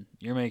 "Listen,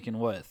 you're making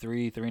what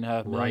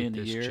 3.5 Write million a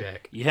this year?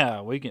 check.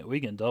 Yeah, we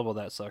can double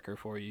that sucker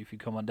for you if you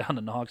come on down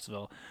to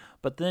Knoxville."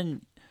 But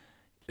then,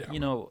 Yeah. you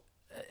know,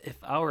 if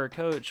I were a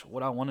coach,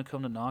 would I want to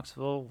come to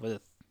Knoxville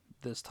with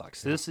this Yeah.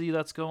 toxicity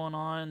that's going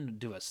on?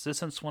 Do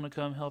assistants want to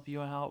come help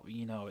you out?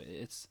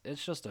 It's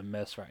just a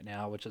mess right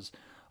now, which is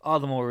all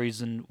the more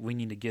reason we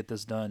need to get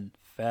this done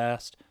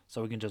fast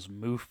so we can just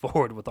move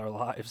forward with our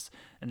lives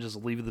and just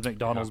leave the Yeah.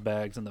 McDonald's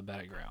bags in the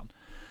background.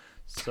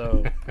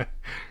 So,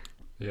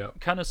 Yeah.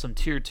 kind of some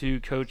tier two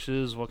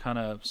coaches. We'll kind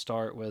of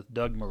start with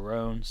Doug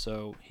Marrone.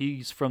 So,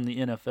 he's from the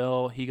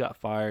NFL. He got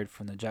fired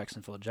from the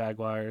Jacksonville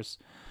Jaguars.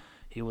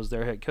 He was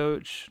their head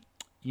coach.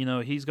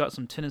 He's got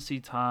some Tennessee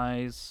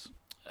ties.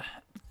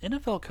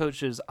 NFL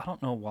coaches, I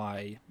don't know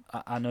why.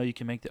 I know you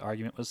can make the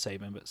argument with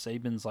Saban, but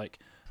Saban's like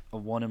a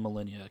one in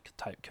millennia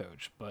type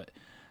coach. But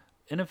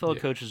NFL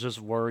Yeah. coaches just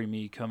worry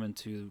me coming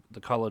to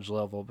the college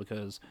level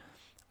because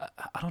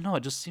I don't know.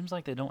 It just seems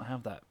like they don't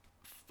have that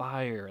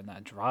fire and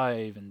that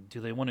drive. And do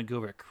they want to go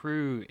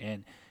recruit?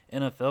 And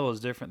NFL is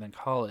different than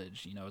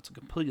college. It's a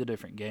completely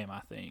different game,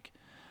 I think.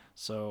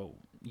 So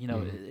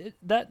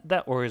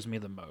that worries me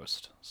the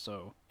most.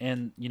 So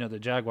and the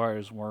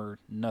Jaguars were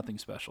nothing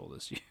special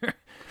this year.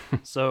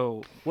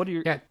 So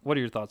Yeah. what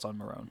are your thoughts on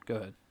Marrone? Go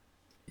ahead.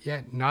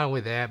 Yeah. Not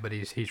only that, but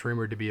he's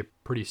rumored to be a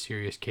pretty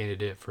serious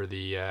candidate for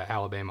the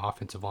Alabama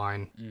offensive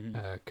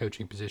line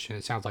coaching position.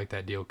 It sounds like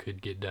that deal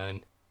could get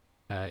done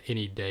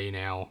any day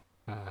now.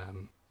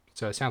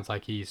 So it sounds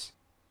like he's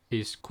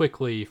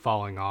quickly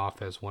falling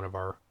off as one of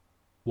our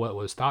what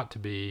was thought to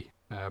be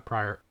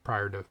prior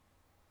to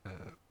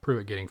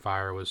Pruitt getting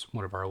fired was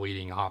one of our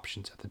leading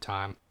options at the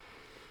time.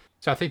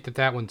 So I think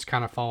that one's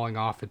kind of falling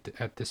off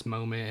at this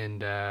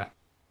moment. And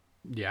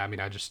yeah, I mean,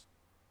 I just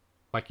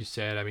like you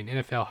said, I mean,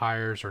 NFL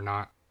hires are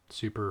not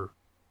super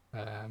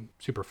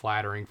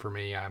flattering for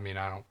me. I mean,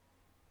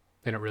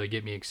 they don't really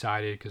get me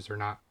excited because they're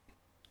not,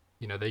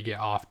 they get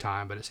off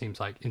time, but it seems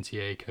like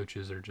NCAA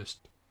coaches are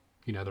just,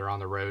 they're on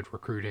the road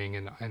recruiting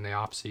in the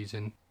off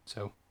season.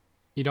 So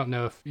you don't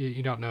know if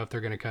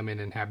they're going to come in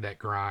and have that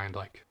grind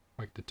like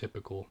the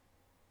typical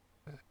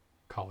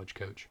college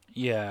coach.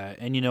 Yeah,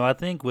 and I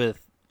think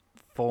with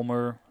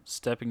Fulmer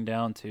stepping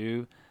down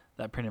too,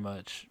 that pretty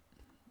much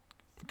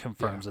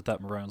confirms that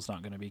Marrone's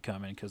not going to be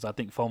coming because I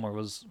think Fulmer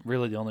was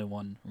really the only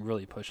one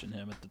really pushing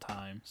him at the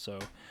time. So,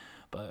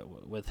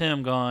 but with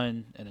him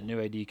gone and a new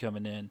AD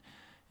coming in,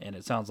 and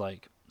it sounds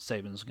like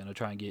Saban's going to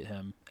try and get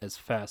him as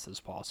fast as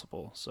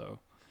possible. So,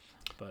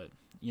 but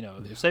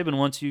if Saban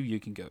wants you, you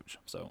can coach.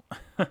 So,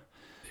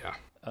 Yeah.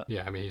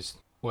 Yeah, I mean, he's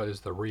what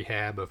is the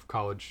rehab of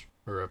college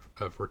or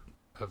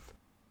of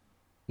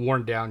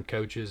worn down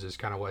coaches is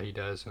kind of what he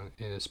does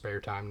in his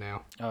spare time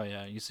now. oh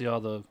yeah, you see all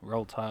the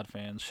Roll Tide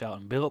fans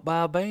shouting "Built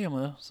by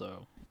Bama."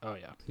 So, oh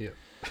yeah.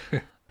 Yeah.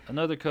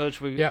 Another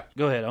coach. Yeah.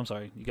 Go ahead. I'm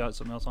sorry. You got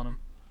something else on him?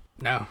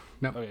 No.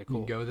 Okay,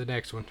 cool. You can go with the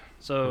next one.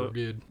 So, We're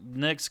good.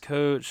 next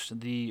coach,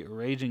 the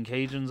Raging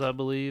Cajuns, I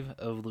believe,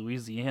 of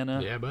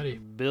Louisiana. Yeah, buddy.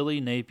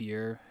 Billy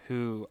Napier,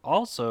 who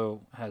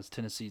also has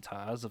Tennessee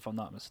ties, if I'm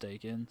not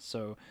mistaken.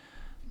 So,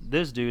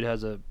 this dude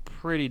has a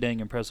pretty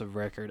dang impressive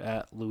record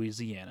at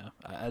Louisiana.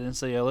 I didn't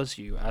say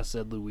LSU. I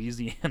said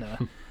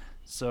Louisiana.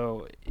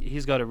 So,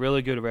 he's got a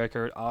really good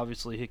record.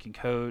 Obviously, he can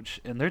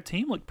coach. And their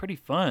team looked pretty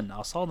fun.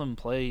 I saw them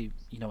play,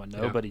 a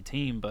nobody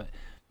team, but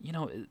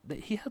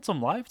he had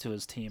some life to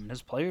his team, and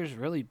his players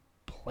really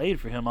played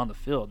for him on the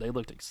field. They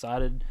looked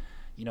excited.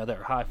 They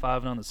were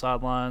high-fiving on the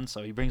sideline,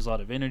 so he brings a lot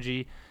of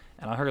energy.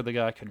 And I heard the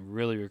guy can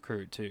really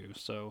recruit too.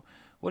 So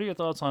what are your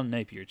thoughts on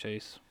Napier,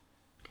 Chase?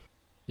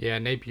 Yeah,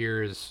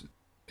 Napier is,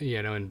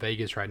 in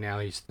Vegas right now.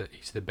 He's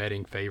the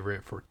betting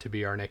favorite to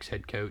be our next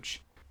head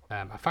coach.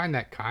 I find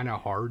that kind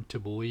of hard to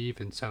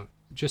believe, and so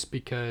just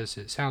because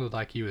it sounded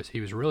like he was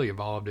really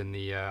involved in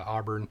the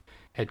Auburn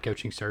head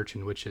coaching search,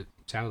 in which it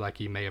sounded like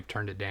he may have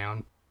turned it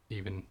down,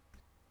 even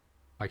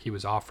like he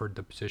was offered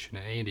the position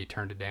and he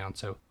turned it down.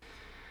 So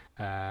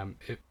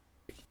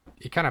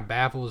it kind of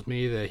baffles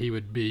me that he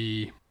would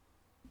be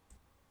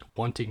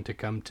wanting to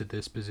come to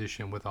this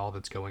position with all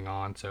that's going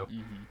on. So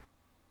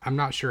I'm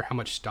not sure how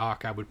much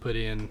stock I would put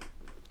in,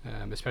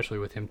 especially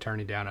with him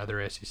turning down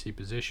other SEC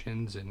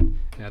positions and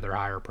other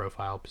higher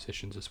profile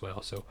positions as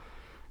well. So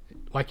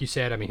like you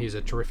said, I mean, he's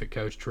a terrific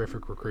coach,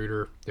 terrific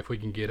recruiter. If we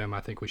can get him,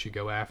 I think we should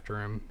go after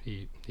him.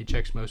 He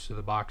checks most of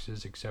the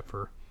boxes except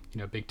for,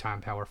 big time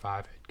Power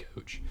 5 head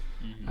coach.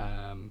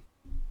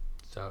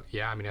 So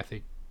yeah, I mean, I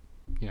think,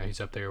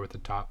 he's up there with the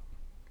top,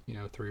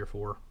 3 or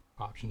 4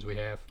 options we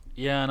have.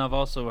 Yeah, and I've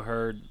also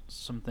heard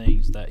some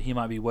things that he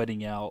might be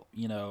waiting out,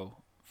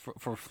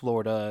 for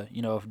Florida,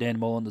 if Dan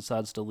Mullen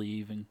decides to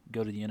leave and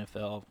go to the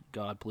NFL,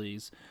 God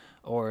please,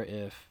 or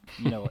if,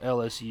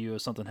 LSU,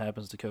 if something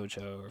happens to Coach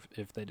O, or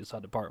if they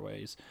decide to part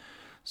ways.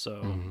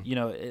 So,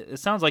 it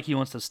sounds like he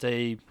wants to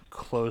stay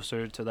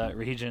closer to that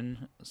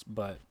region,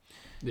 but,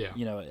 yeah,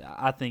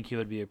 I think he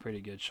would be a pretty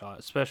good shot,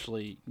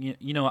 especially,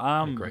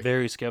 I'm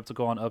very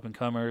skeptical on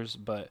up-and-comers,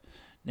 but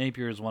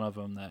Napier is one of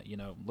them that,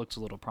 looks a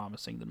little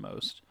promising than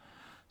most.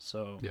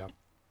 So Yeah.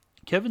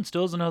 Kevin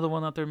Still's another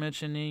one that they're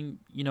mentioning.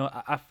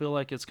 I feel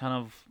like it's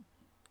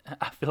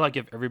I feel like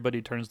if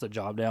everybody turns the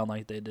job down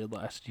like they did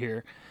last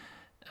year,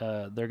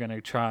 they're going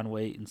to try and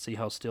wait and see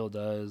how Still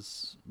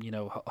does.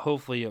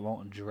 Hopefully it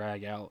won't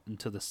drag out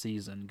into the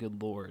season.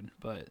 Good Lord.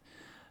 But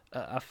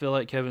I feel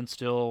like Kevin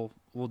Still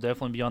will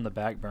definitely be on the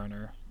back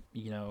burner,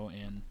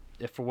 and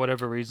if for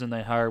whatever reason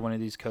they hire one of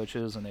these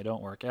coaches and they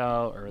don't work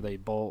out or they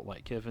bolt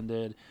like Kiffin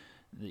did,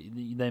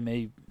 they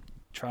may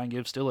try and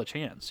give Still a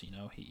chance.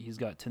 He's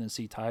got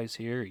Tennessee ties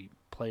here. He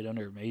played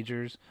under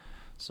majors.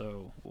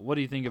 So what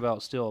do you think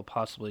about Still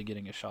possibly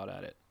getting a shot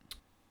at it?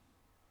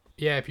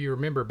 Yeah, if you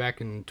remember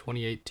back in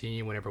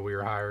 2018, whenever we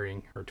were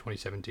hiring, or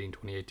 2017,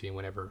 2018,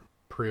 whenever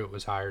Pruitt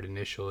was hired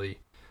initially,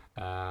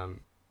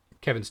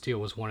 Kevin Steele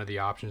was one of the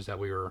options that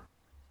we were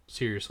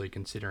seriously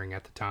considering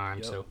at the time.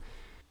 Yep. So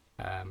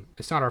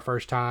it's not our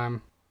first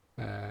time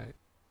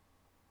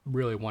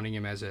really wanting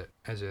him as a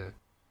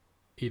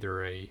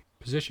either a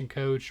position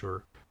coach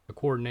or a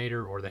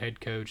coordinator or the head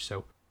coach.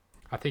 So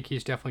I think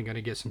he's definitely going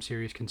to get some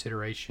serious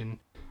consideration.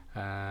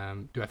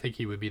 Do I think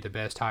he would be the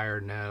best hire?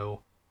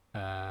 No.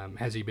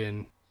 Has he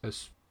been a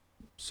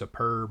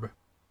superb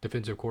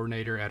defensive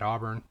coordinator at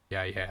Auburn?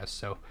 Yeah, he has.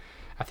 So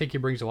I think he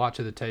brings a lot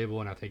to the table,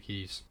 and I think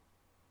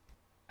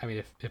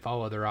if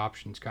all other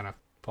options kind of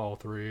fall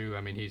through,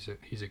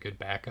 he's a good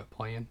backup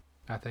plan,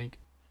 I think.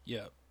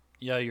 Yeah,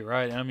 you're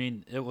right.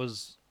 It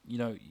was,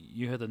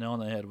 you hit the nail on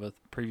the head with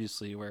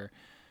previously where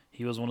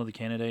he was one of the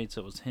candidates.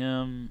 It was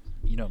him,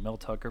 Mel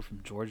Tucker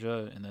from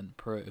Georgia, and then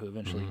Pruitt, who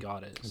eventually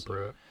got it. And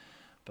Pruitt.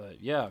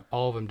 But yeah,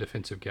 all of them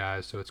defensive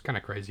guys, so it's kind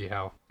of crazy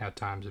how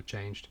times have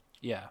changed.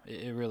 Yeah,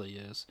 it really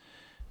is.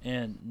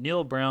 And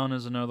Neil Brown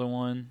is another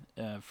one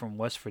from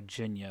West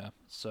Virginia.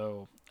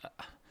 So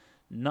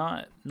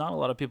not a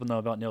lot of people know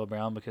about Neil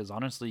Brown because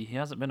honestly he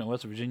hasn't been in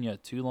West Virginia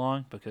too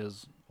long,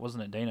 because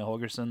wasn't it Dana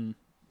Holgerson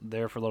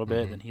there for a little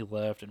bit, then he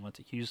left and went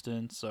to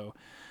Houston. So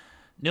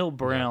Neil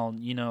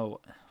Brown,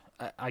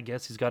 I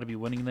guess he's got to be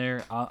winning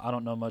there. I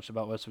don't know much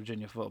about West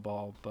Virginia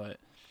football, but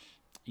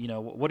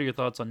what are your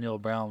thoughts on Neil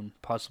Brown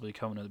possibly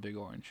coming to the Big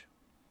Orange?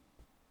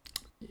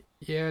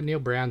 Yeah, Neil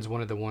Brown's one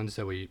of the ones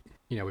that we've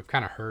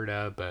kind of heard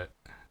of, but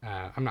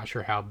I'm not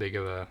sure how big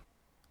of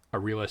a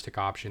realistic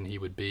option he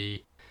would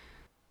be.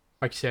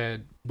 Like you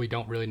said, we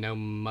don't really know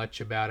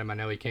much about him. I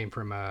know he came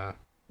from a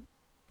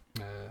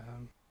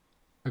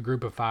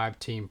Group of 5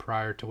 team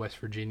prior to West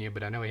Virginia,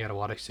 but I know he had a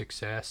lot of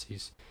success.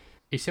 He's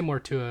similar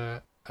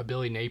to a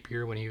Billy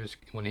Napier when he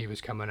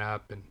was coming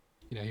up, and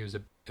he was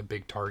a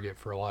big target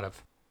for a lot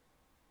of,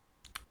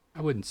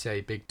 I wouldn't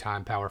say big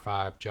time Power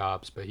 5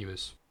 jobs, but he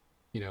was,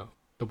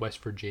 the West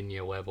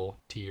Virginia level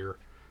tier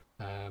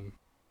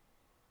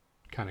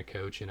kind of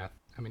coach, and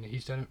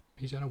he's done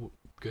a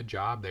good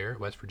job there at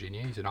West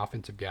Virginia. He's an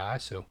offensive guy,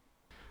 so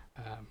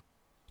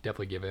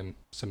definitely give him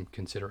some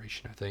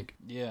consideration, I think.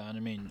 Yeah,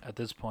 and at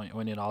this point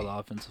we need all the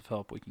offensive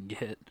help we can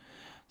get.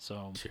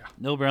 So yeah.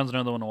 Neil Brown's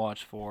another one to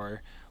watch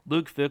for.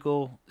 Luke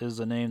Fickell is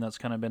a name that's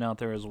kind of been out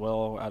there as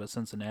well, out of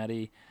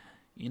Cincinnati.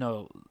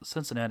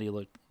 Cincinnati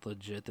looked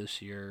legit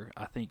this year.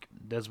 I think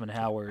Desmond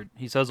Howard,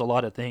 he says a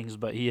lot of things,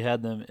 but he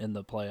had them in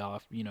the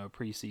playoff,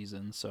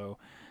 preseason. So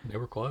they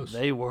were close.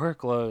 They were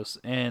close.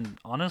 And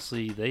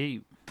honestly,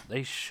 they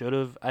should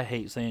have, I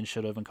hate saying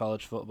should have in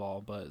college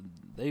football, but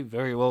they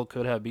very well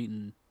could have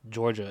beaten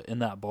Georgia in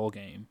that bowl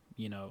game.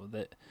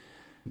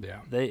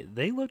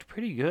 They looked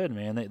pretty good,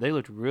 man. They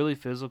looked really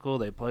physical.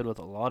 They played with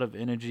a lot of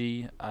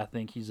energy. I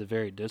think he's a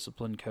very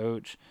disciplined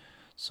coach.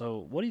 So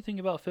what do you think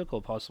about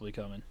Fickell possibly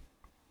coming?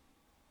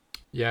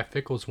 Yeah,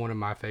 Fickell's one of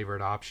my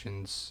favorite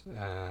options.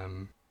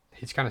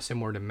 He's kind of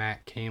similar to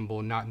Matt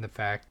Campbell, not in the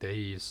fact that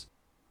he's,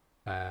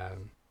 a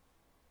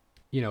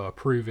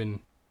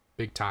proven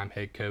big-time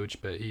head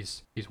coach, but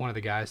he's one of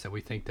the guys that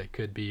we think that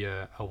could be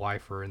a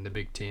lifer in the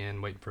Big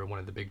Ten, waiting for one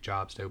of the big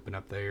jobs to open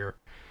up there.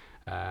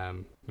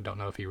 We don't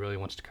know if he really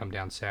wants to come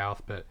down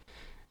south, but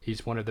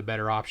he's one of the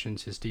better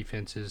options. His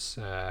defenses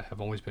have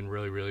always been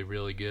really, really,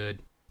 really good.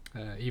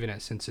 Even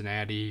at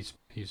Cincinnati,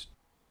 he's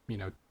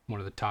one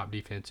of the top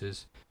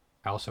defenses.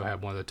 I also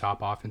have one of the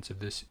top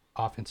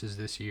offenses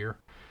this year.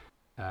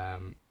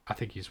 I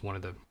think he's one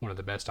of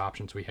the best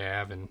options we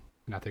have, and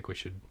I think we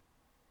should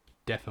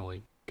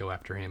definitely go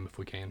after him if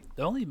we can.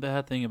 The only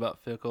bad thing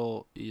about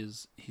Fickell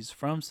is he's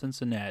from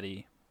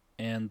Cincinnati,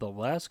 and the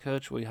last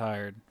coach we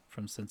hired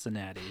from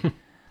Cincinnati,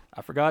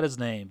 I forgot his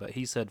name, but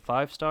he said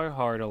 5-star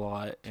heart a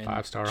lot, and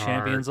 5-star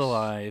champions hearts.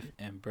 Alive,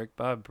 and brick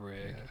by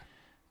brick. Yeah.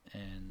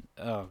 And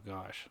oh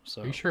gosh,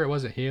 so are you sure it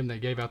wasn't him that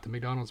gave out the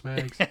McDonald's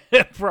bags?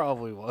 It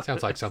probably was.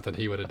 Sounds like something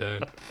he would have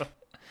done.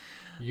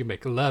 You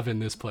make love in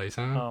this place,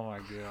 huh? Oh my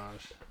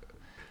gosh.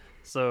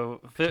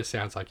 So it just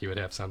sounds like you would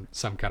have some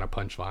kind of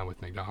punchline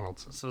with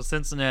McDonald's. So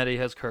Cincinnati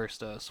has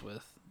cursed us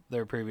with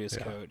their previous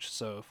coach.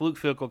 So if Luke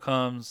Fickell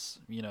comes,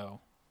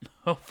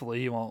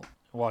 hopefully he won't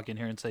walk in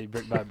here and say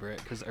brick by brick,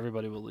 because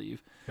everybody will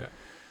leave.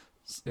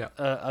 Yeah.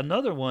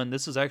 Another one.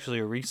 This is actually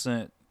a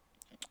recent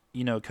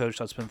coach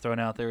that's been thrown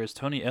out there is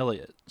Tony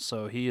Elliott.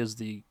 So he is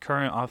the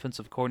current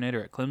offensive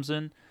coordinator at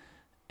Clemson.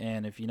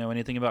 And if you know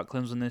anything about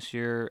Clemson this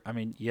year, I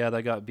mean, yeah,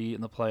 they got beat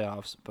in the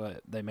playoffs,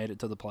 but they made it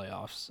to the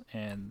playoffs,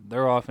 and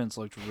their offense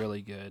looked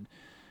really good.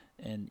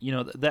 And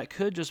that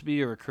could just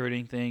be a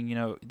recruiting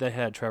thing. They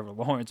had Trevor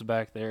Lawrence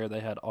back there.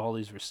 They had all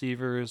these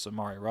receivers,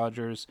 Amari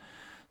Rogers.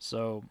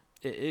 So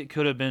it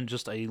could have been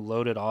just a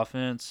loaded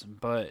offense,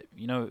 but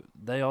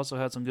they also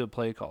had some good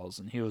play calls,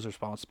 and he was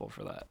responsible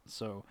for that.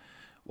 So,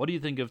 what do you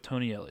think of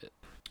Tony Elliott?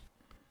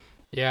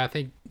 Yeah, I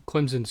think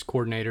Clemson's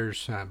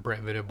coordinators,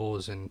 Brent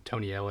Venables and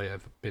Tony Elliott,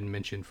 have been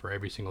mentioned for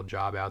every single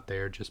job out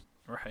there. Just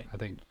Right. I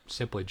think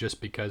simply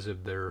just because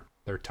of their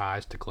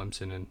ties to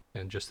Clemson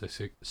and just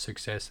the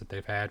success that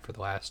they've had for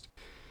the last,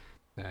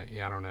 I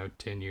don't know,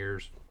 10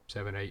 years,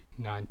 7, 8,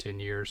 9, 10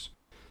 years.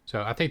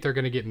 So I think they're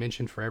going to get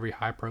mentioned for every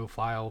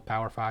high-profile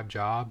Power 5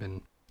 job,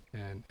 and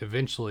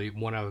eventually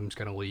one of them's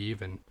going to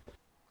leave. And,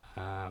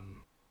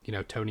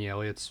 Tony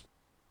Elliott's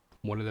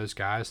one of those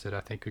guys that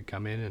I think could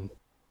come in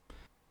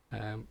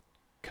and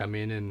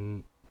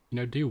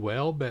do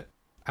well, but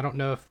I don't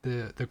know if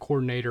the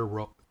coordinator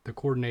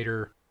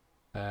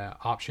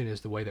option is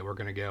the way that we're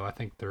going to go. I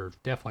think they're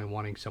definitely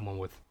wanting someone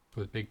with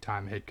big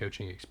time head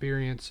coaching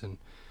experience, and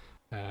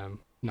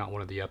not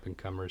one of the up and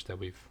comers that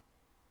we've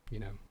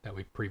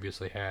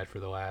previously had for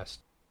the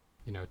last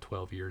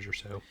 12 years or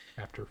so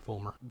after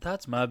Fulmer.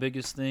 That's my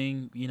biggest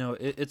thing.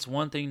 It's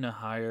one thing to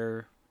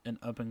hire an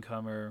up and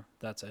comer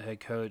that's a head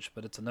coach,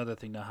 but it's another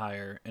thing to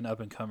hire an up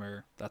and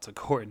comer that's a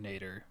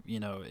coordinator.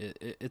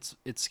 It's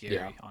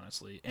scary,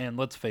 honestly. And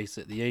let's face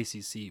it, the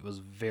ACC was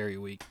very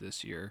weak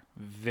this year,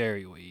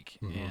 very weak,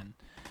 and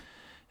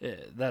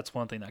that's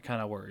one thing that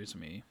kind of worries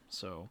me.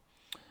 So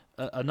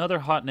another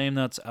hot name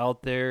that's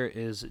out there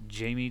is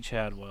Jamie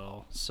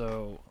Chadwell.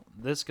 So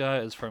this guy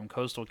is from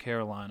Coastal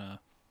Carolina.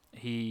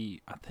 I'm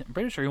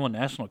pretty sure he won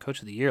National Coach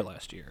of the Year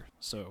last year.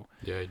 So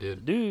yeah, he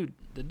did.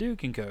 The dude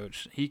can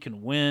coach. He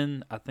can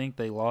win. I think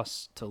they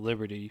lost to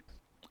Liberty,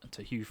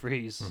 to Hugh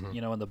Freeze,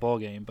 in the bowl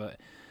game. But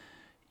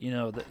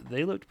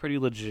they looked pretty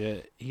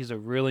legit. He's a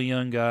really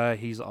young guy.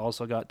 He's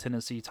also got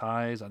Tennessee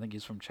ties. I think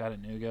he's from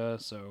Chattanooga.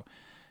 So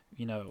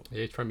Yeah,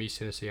 he's from East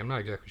Tennessee. I'm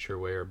not exactly sure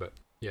where, but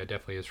yeah,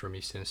 definitely is from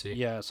East Tennessee.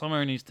 Yeah,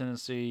 somewhere in East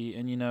Tennessee.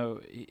 And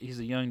he's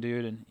a young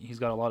dude, and he's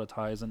got a lot of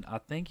ties. And I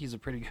think he's a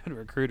pretty good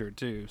recruiter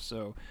too.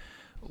 So.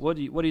 What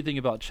do you think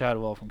about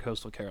Chadwell from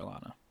Coastal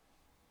Carolina?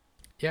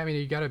 Yeah, I mean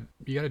you gotta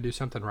do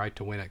something right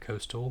to win at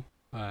Coastal.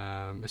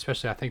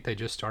 Especially I think they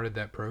just started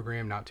that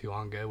program not too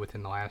long ago,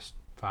 within the last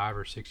 5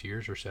 or 6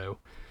 years or so.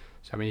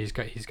 So I mean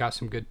he's got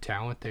some good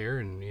talent there,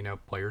 and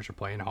players are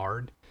playing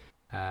hard.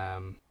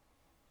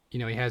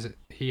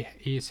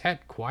 He's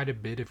had quite a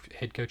bit of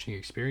head coaching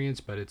experience,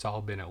 but it's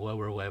all been at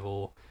lower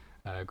level,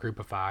 group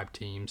of 5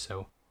 teams.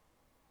 So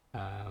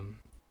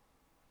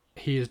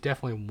he is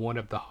definitely one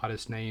of the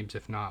hottest names,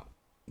 if not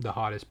the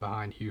hottest,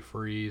 behind Hugh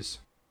Freeze.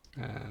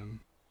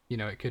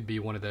 It could be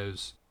one of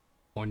those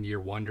one-year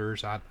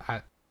wonders.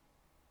 I'd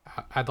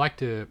like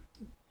to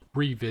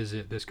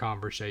revisit this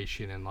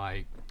conversation in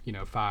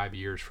 5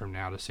 years from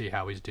now to see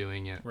how he's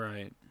doing it.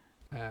 Right.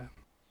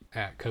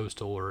 At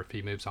Coastal, or if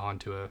he moves on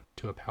to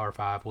a Power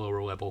 5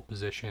 lower level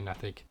position. I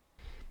think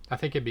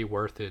it'd be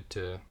worth it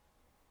to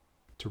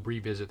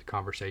revisit the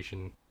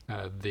conversation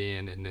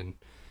then, and then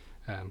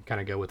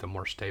kind of go with a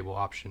more stable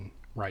option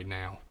right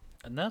now.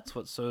 And that's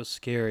what's so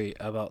scary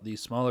about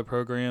these smaller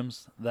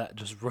programs that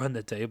just run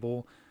the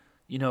table,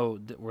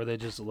 where they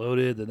just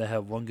loaded, then they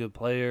have one good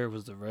player,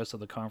 was the rest of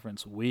the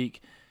conference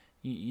weak.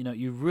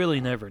 You really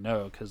never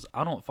know, because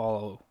I don't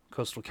follow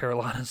Coastal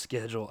Carolina's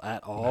schedule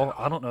at all. No.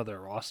 I don't know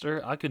their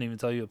roster. I couldn't even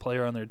tell you a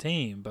player on their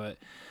team, but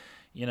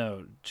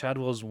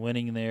Chadwell's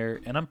winning there,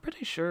 and I'm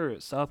pretty sure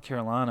South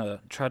Carolina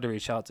tried to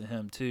reach out to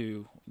him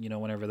too,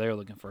 whenever they were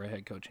looking for a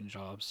head coaching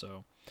job.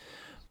 So,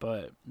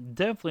 but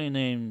definitely a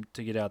name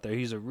to get out there.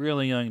 He's a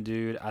really young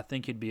dude. I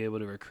think he'd be able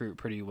to recruit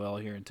pretty well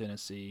here in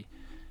Tennessee,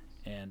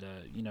 and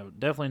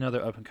definitely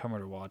another up and comer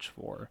to watch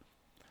for.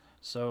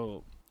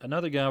 So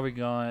another guy we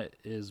got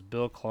is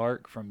Bill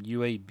Clark from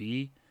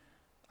UAB.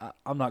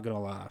 I'm not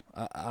gonna lie,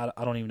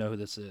 I don't even know who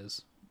this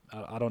is.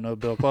 I don't know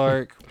Bill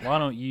Clark. Why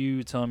don't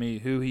you tell me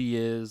who he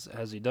is?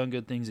 Has he done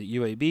good things at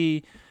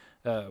UAB?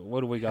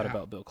 What do we got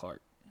about Bill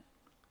Clark?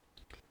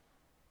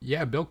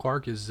 Yeah, Bill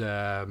Clark is,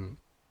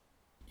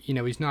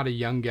 he's not a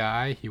young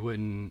guy. He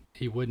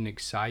wouldn't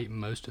excite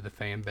most of the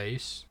fan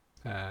base.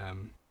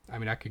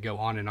 I could go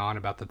on and on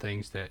about the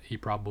things that he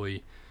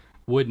probably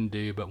wouldn't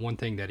do, but one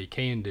thing that he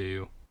can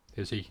do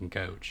is he can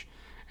coach.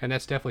 And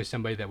that's definitely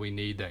somebody that we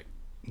need that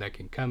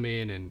can come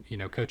in and,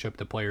 coach up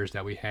the players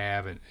that we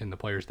have and the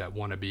players that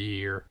want to be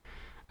here.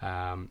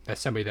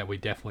 That's somebody that we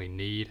definitely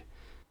need.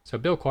 So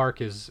Bill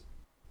Clark is,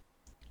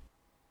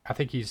 I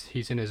think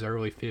he's in his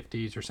early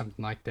 50s or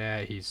something like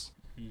that. He's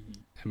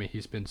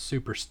been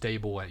super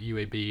stable at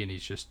UAB, and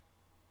he's just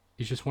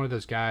one of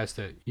those guys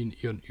that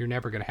you're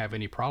never going to have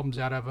any problems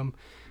out of him.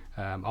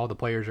 All the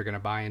players are going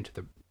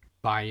to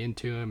buy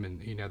into him,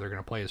 and they're going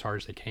to play as hard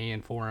as they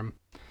can for him.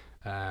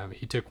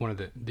 He took one of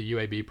the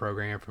UAB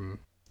program from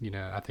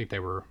I think they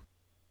were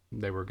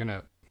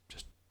gonna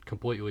just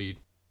completely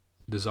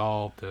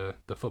dissolve the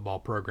football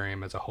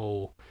program as a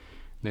whole.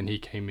 Then he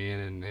came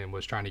in and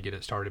was trying to get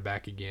it started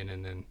back again,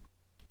 and then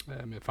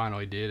it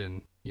finally did.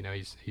 And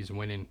he's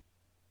winning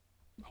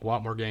a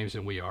lot more games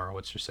than we are.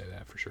 Let's just say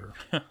that for sure.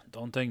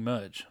 Don't think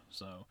much.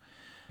 So,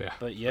 Yeah.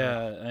 but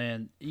yeah,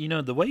 and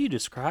the way you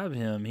describe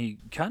him, he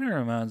kind of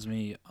reminds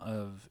me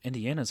of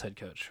Indiana's head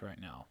coach right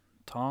now,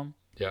 Tom.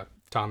 Yeah.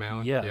 Tom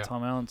Allen. Yeah,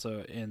 Tom Allen.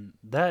 So, and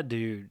that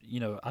dude,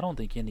 I don't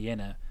think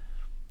Indiana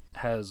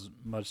has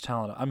much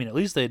talent. I mean, at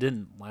least they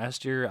didn't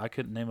last year. I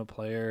couldn't name a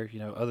player,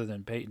 other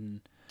than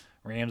Peyton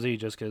Ramsey,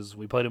 just because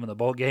we played him in the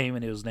bowl game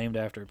and it was named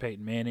after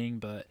Peyton Manning.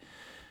 But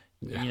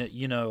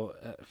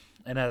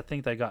and I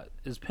think they got,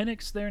 is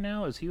Penix there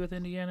now? Is he with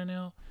Indiana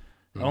now?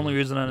 The only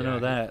reason I know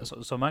that,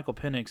 so Michael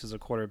Penix is a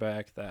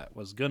quarterback that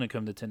was going to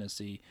come to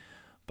Tennessee,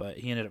 but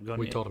he ended up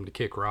going. We told him to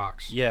kick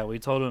rocks. Yeah, we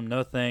told him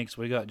no thanks.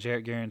 We got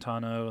Jarrett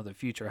Garantano, the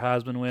future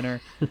Heisman winner,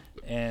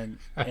 and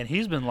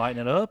he's been lighting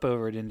it up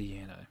over at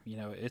Indiana.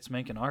 It's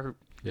making our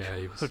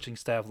coaching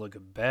staff look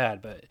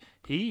bad, but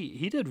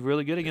he did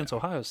really good against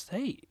Ohio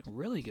State.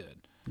 Really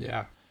good.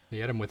 Yeah, he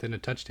had him within a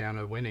touchdown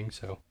of winning.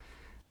 So,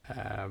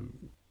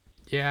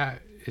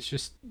 it's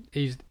just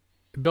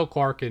Bill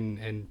Clark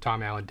and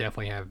Tom Allen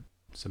definitely have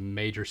some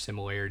major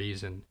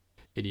similarities, and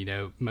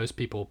most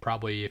people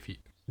probably, if you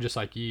just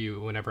like you,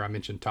 whenever I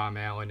mentioned Tom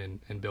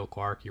Allen and Bill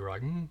Clark, you were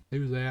like,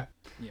 who's that?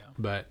 Yeah.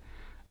 But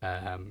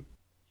I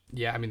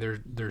mean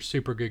they're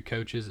super good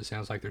coaches. It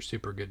sounds like they're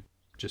super good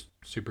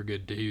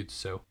dudes.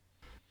 So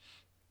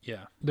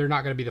yeah, they're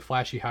not going to be the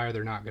flashy hire.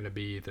 They're not going to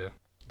be the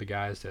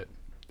guys that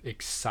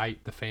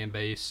excite the fan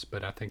base.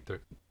 But I think that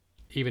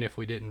even if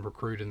we didn't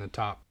recruit in the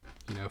top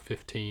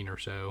 15 or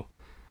so,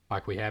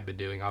 like we have been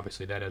doing,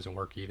 obviously that doesn't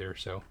work either.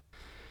 So,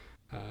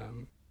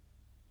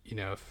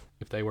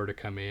 if they were to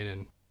come in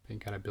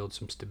and kind of build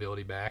some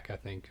stability back, I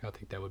think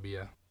that would be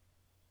a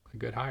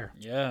good hire.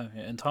 Yeah,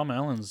 and Tom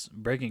Allen's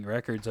breaking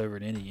records over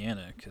in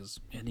Indiana because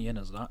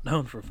Indiana's not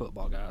known for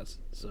football guys.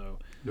 So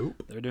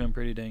nope, they're doing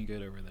pretty dang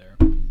good over there.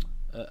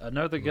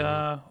 Another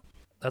guy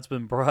that's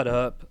been brought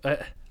up,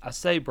 I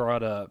say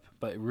brought up,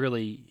 but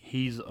really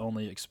he's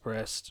only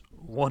expressed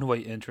one-way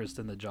interest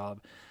in the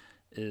job,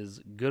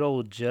 is good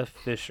old Jeff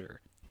Fisher.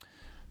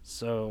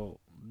 So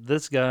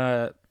this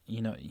guy,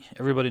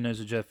 everybody knows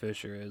who Jeff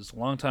Fisher is.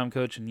 Longtime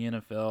coach in the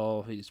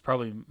NFL. He's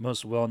probably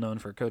most well known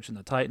for coaching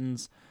the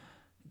Titans.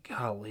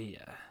 Golly,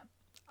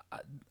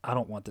 I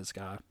don't want this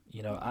guy.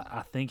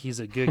 I think he's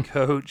a good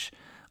coach.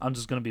 I'm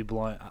just going to be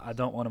blunt. I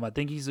don't want him. I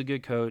think he's a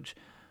good coach,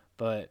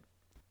 but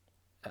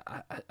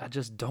I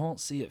just don't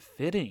see it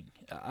fitting.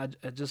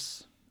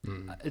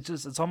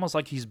 It's almost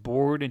like he's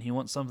bored and he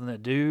wants something to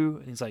do.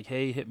 And he's like,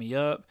 hey, hit me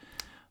up.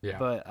 Yeah.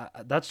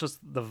 But that's just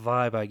the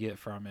vibe I get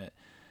from it.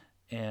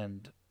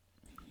 And,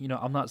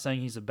 I'm not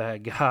saying he's a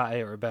bad guy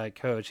or a bad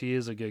coach. He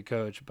is a good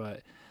coach.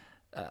 But,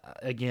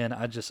 again,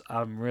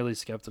 I'm really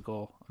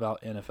skeptical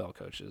about NFL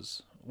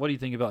coaches. What do you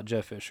think about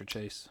Jeff Fisher,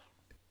 Chase?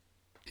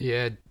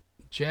 Yeah,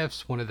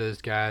 Jeff's one of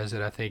those guys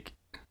that I think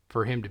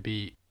for him to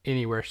be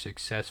anywhere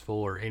successful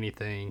or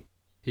anything,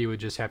 he would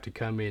just have to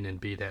come in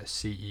and be that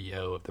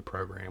CEO of the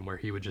program, where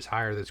he would just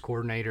hire those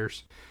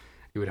coordinators,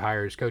 he would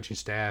hire his coaching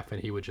staff,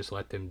 and he would just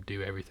let them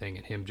do everything,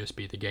 and him just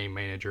be the game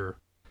manager,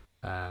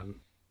 and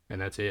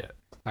that's it.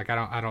 Like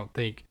I don't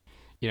think,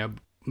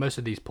 most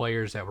of these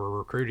players that we're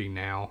recruiting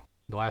now,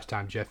 the last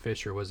time Jeff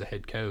Fisher was a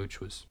head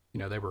coach was,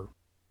 they were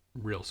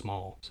real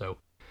small. So,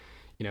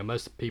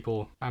 most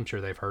people, I'm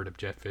sure they've heard of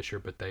Jeff Fisher,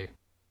 but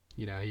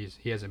he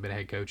hasn't been a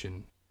head coach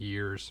in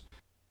years.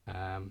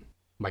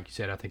 Like you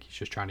said, I think he's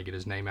just trying to get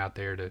his name out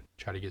there to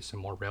try to get some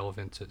more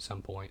relevance at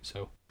some point.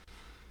 So,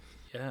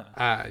 yeah,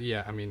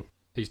 I mean,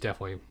 he's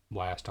definitely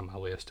last on my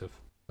list of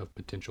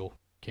potential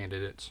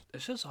candidates.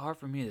 It's just hard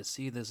for me to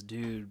see this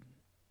dude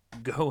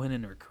go in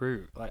and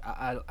recruit. Like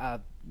I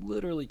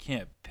literally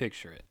can't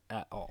picture it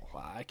at all.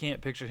 I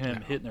can't picture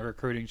him hitting the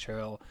recruiting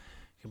trail,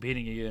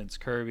 competing against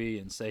Kirby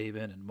and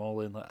Saban and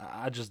Mullen. Like,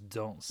 I just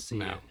don't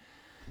see it.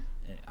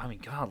 I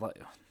mean, God,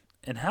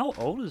 and how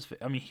old is?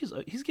 I mean,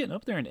 he's getting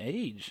up there in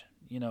age.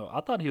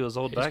 I thought he was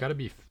old. He's got to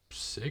be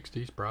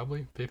 60s,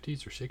 probably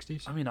 50s or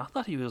 60s. I mean, I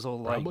thought he was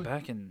old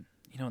back in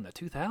in the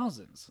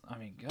 2000s. I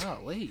mean,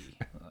 golly.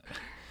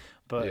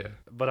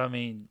 But I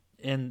mean,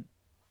 in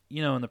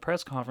the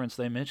press conference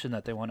they mentioned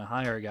that they want to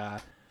hire a guy,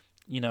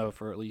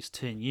 for at least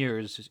 10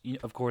 years.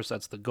 Of course,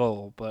 that's the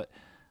goal. But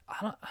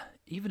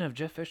even if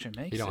Jeff Fisher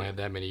makes it, you don't have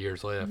that many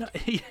years left. No,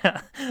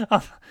 yeah,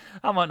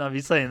 I might not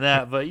be saying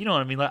that, but you know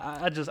what I mean. Like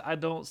I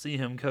don't see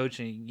him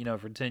coaching,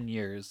 for 10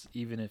 years,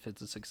 even if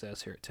it's a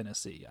success here at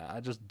Tennessee. I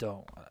just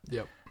don't.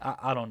 Yep.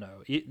 I don't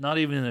know. Not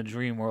even in a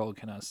dream world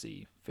can I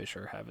see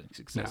Fisher having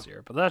success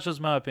here. But that's just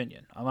my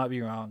opinion. I might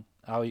be wrong.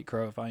 I'll eat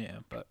crow if I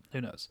am, but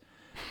who knows.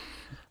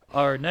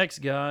 Our next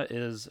guy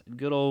is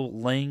good old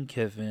Lane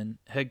Kiffin,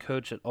 head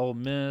coach at Ole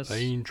Miss.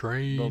 Lane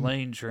Train. The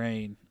Lane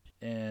Train.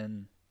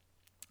 And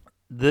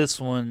this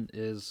one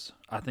is,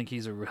 I think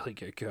he's a really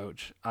good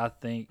coach. I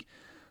think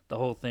the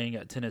whole thing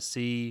at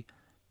Tennessee,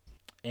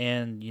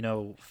 and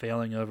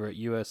failing over at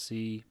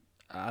USC,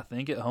 I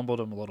think it humbled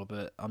him a little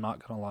bit. I'm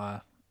not gonna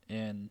lie,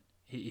 and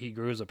he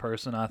grew as a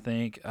person. I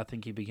think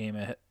he became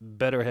a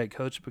better head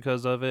coach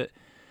because of it.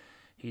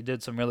 He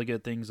did some really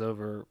good things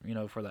over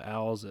for the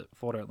Owls at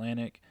Florida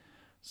Atlantic.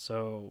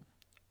 So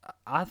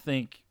I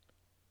think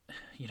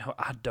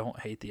I don't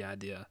hate the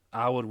idea.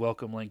 I would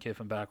welcome Lane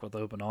Kiffin back with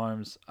open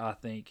arms. I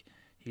think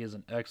he is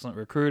an excellent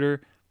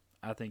recruiter.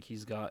 I think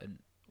he's got a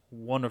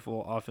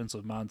wonderful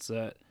offensive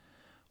mindset.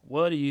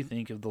 What do you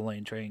think of the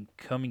Lane train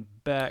coming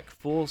back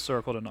full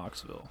circle to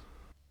Knoxville?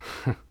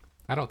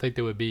 I don't think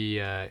there would be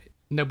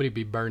nobody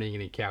be burning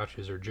any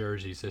couches or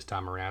jerseys this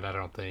time around. I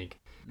don't think.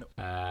 No.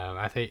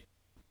 I think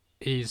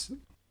he's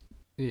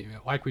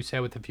like we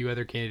said with a few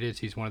other candidates.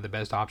 He's one of the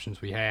best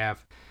options we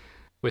have.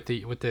 With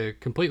the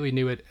completely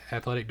new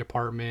athletic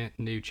department,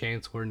 new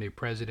chancellor, new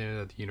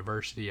president of the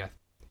university, I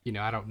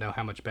don't know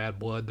how much bad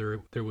blood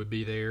there would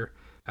be there.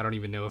 I don't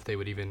even know if they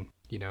would even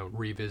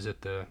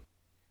revisit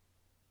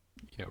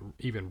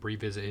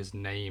revisit his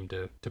name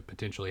to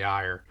potentially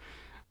hire.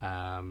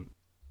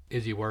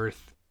 Is he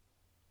worth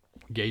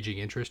gauging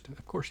interest?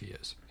 Of course he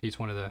is. He's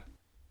one of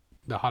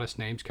the hottest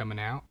names coming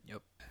out.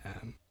 Yep.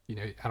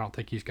 I don't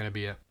think he's going to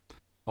be at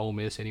Ole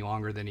Miss any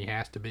longer than he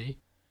has to be.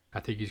 I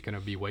think he's going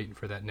to be waiting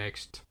for that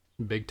next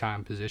big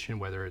time position,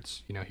 whether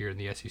it's here in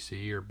the SEC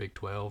or Big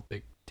 12,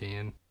 Big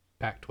 10,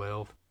 Pac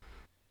 12.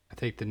 I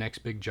think the next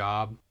big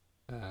job,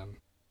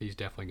 he's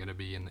definitely going to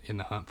be in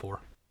the hunt for.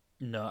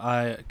 No,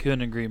 I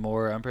couldn't agree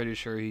more. I'm pretty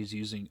sure he's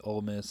using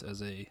Ole Miss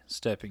as a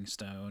stepping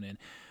stone. And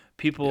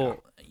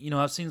people,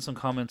 I've seen some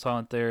comments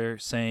on there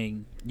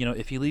saying,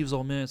 if he leaves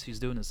Ole Miss, he's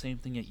doing the same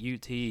thing at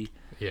UT.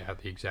 Yeah,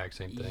 the exact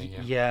same thing.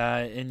 Yeah. Yeah,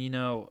 and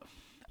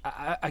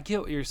I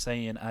get what you're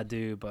saying. I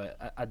do,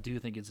 but I do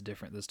think it's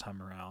different this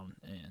time around,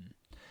 and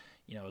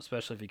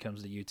especially if he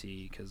comes to UT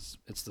because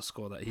it's the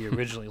school that he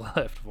originally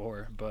left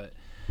for. But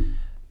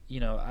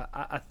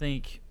I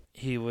think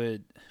he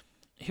would.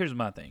 Here's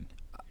my thing.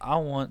 I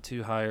want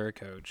to hire a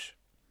coach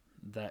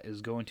that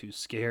is going to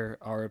scare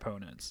our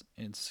opponents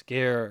and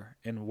scare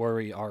and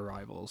worry our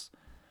rivals.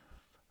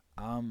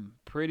 I'm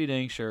pretty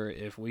dang sure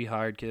if we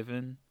hired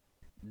Kiffin,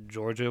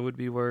 Georgia would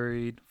be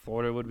worried,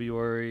 Florida would be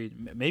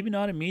worried. Maybe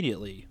not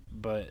immediately,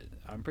 but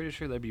I'm pretty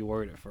sure they'd be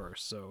worried at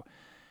first. So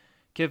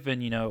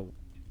Kiffin,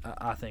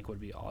 I think would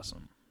be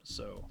awesome.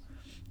 So,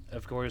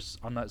 of course,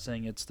 I'm not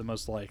saying it's the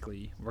most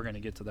likely. We're going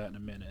to get to that in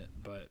a minute,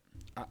 but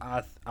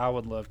I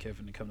would love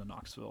Kiffin to come to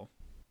Knoxville.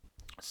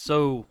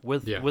 So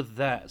with that,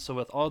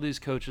 with all these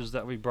coaches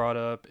that we brought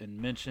up and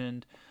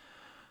mentioned,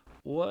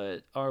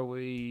 what are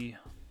we?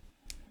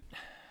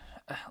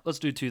 Let's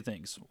do two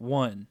things.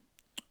 One,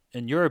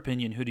 in your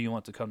opinion, who do you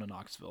want to come to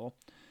Knoxville?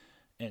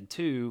 And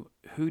two,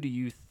 who do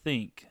you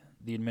think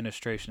the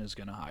administration is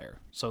going to hire?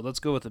 So let's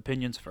go with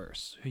opinions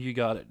first. Who you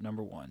got at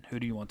number one?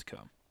 Who do you want to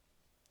come?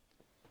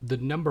 The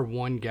number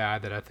one guy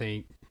that I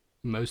think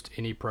most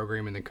any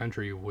program in the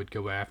country would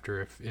go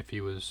after if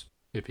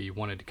he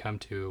wanted to come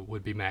to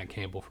would be Matt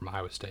Campbell from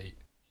Iowa State.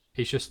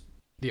 He's just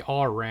the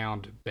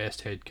all-around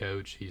best head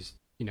coach. He's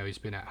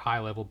been at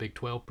high-level Big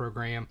 12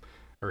 program,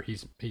 or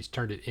he's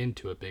turned it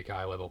into a big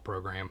high-level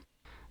program.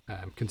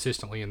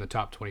 Consistently in the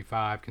top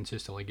 25,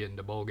 consistently getting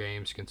to bowl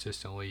games,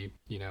 consistently,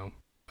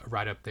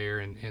 right up there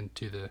and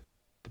into the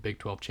Big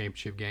 12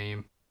 championship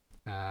game.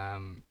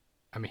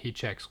 He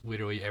checks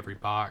literally every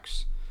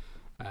box.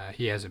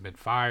 He hasn't been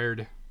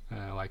fired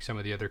like some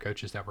of the other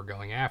coaches that we're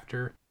going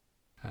after.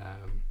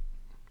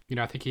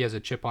 I think he has a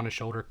chip on his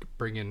shoulder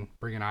bringing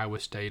Iowa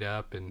State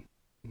up, and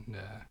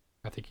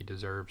I think he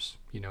deserves,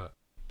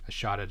 a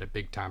shot at a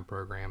big-time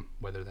program,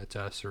 whether that's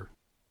us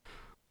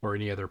or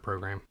any other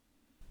program.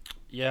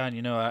 Yeah,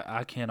 and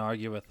I can't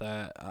argue with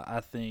that. I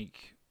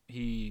think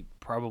he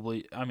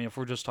probably, if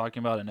we're just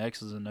talking about an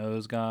X's and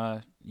O's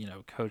guy,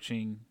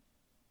 coaching,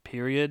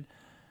 period,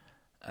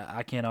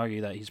 I can't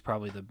argue that he's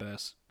probably the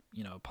best,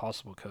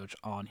 possible coach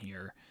on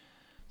here.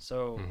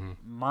 So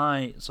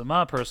my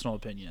personal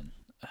opinion,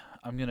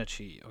 I'm gonna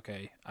cheat,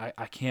 okay?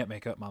 I can't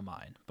make up my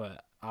mind,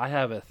 but I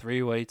have a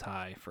 3-way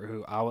tie for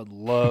who I would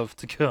love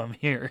to come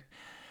here,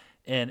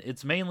 and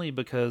it's mainly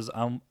because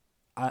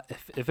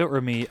if it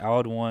were me, I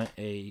would want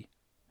a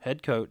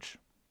head coach,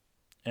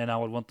 and I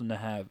would want them to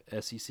have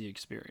SEC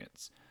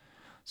experience.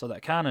 So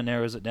that kind of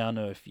narrows it down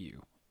to a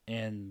few,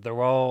 and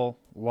they're all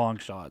long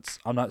shots.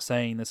 I'm not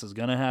saying this is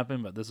gonna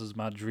happen, but this is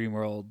my dream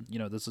world.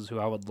 This is who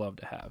I would love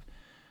to have.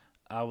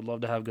 I would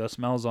love to have Gus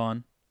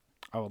Malzahn.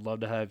 I would love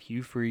to have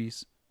Hugh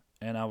Freeze,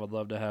 and I would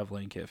love to have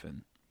Lane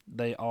Kiffin.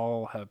 They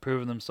all have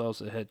proven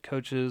themselves as head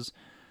coaches.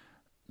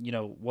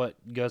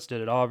 What Gus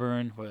did at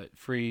Auburn, what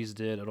Freeze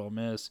did at Ole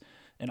Miss,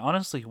 and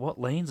honestly, what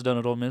Lane's done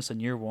at Ole Miss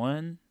in year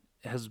one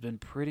has been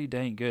pretty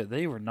dang good.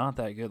 They were not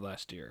that good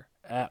last year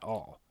at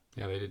all.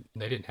 Yeah,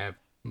 they didn't have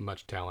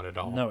much talent at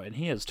all. No, and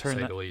he has turned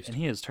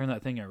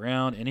that thing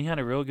around, and he had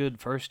a real good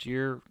first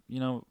year,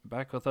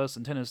 back with us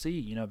in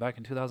Tennessee, back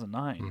in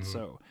 2009. Mm-hmm.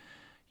 So,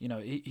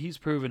 he's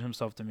proven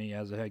himself to me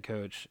as a head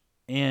coach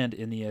and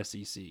in the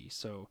SEC.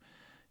 So,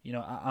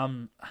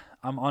 I'm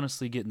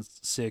honestly getting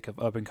sick of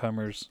up and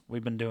comers.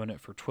 We've been doing it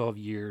for 12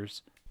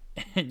 years,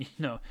 and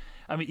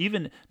I mean,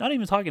 even not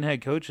even talking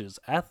head coaches,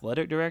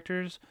 athletic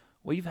directors.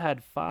 We've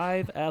had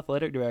 5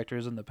 athletic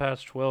directors in the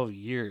past 12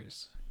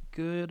 years.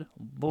 Good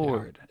Yeah.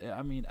 lord!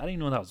 I mean, I didn't even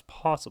know that was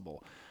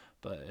possible.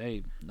 But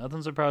hey,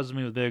 nothing surprises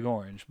me with Big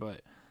Orange.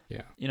 But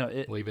Yeah.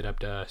 it Leave it up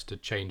to us to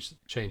change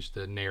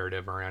the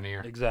narrative around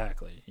here.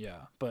 exactly,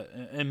 yeah. But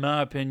in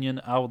my opinion,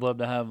 I would love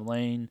to have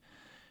Lane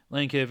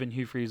Kiffin,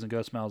 Hugh Freeze, and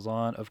Gus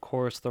Malzahn. Of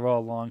course, they're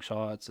all long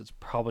shots. It's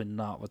probably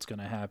not what's going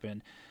to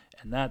happen.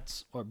 And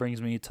that's what brings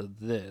me to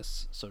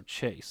this. So,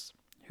 Chase,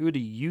 who do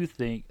you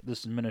think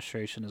this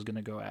administration is going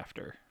to go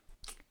after?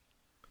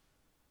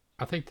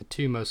 I think the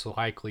two most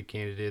likely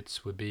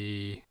candidates would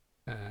be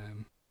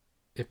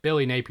if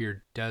Billy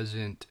Napier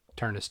doesn't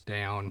turn us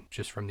down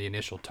just from the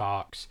initial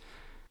talks.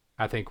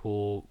 I think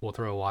we'll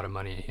throw a lot of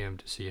money at him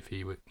to see if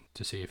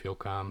he'll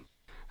come.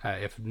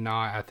 If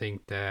not, I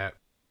think that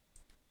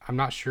I'm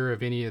not sure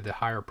of any of the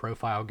higher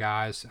profile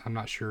guys. I'm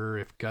not sure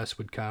if Gus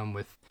would come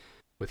with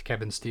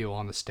Kevin Steele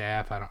on the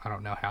staff. I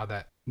don't know how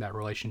that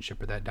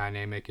relationship or that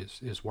dynamic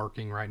is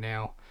working right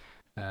now.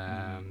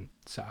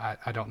 So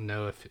I don't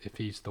know if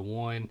he's the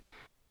one.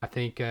 I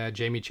think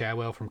Jamie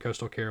Chadwell from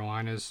Coastal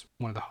Carolina is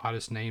one of the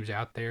hottest names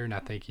out there, and I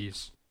think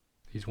he's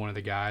one of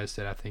the guys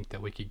that I think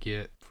that we could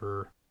get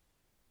for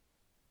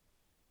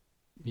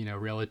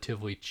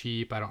relatively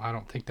cheap. I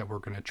don't think that we're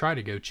going to try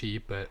to go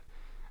cheap, but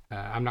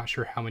I'm not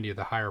sure how many of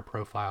the higher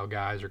profile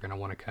guys are going to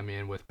want to come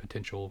in with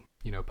potential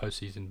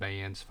postseason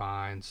bans,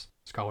 fines,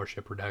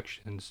 scholarship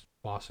reductions,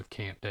 loss of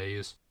camp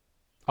days,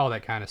 all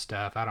that kind of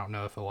stuff. I don't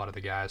know if a lot of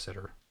the guys that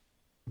are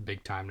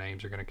big time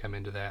names are going to come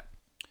into that.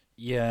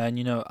 Yeah, and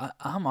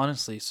I'm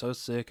honestly so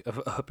sick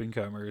of up and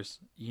comers.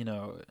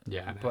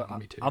 Yeah, But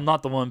me too. I'm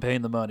not the one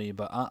paying the money.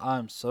 But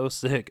I'm so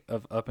sick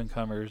of up and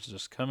comers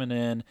just coming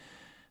in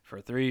for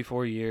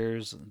 3-4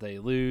 years. They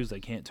lose. They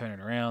can't turn it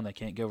around. They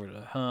can't go over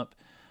the hump.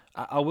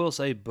 I will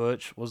say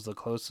Butch was the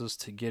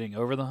closest to getting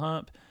over the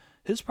hump.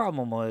 His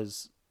problem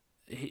was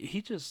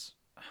he just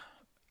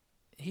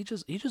He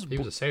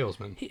was a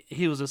salesman.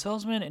 he was a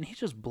salesman and he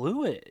just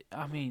blew it.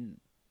 I mean,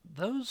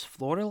 those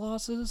Florida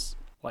losses,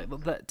 like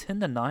that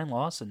 10-9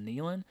 loss in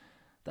Neyland,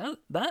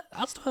 that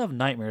I still have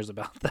nightmares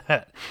about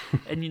that.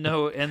 And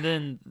and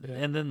then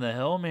the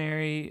Hail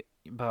Mary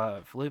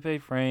by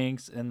Felipe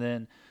Franks, and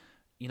then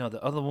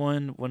the other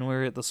one when we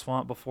were at the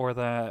Swamp before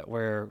that,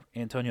 where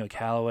Antonio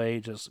Callaway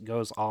just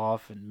goes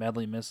off and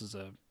Medley misses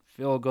a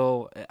field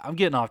goal. I'm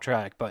getting off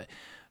track, but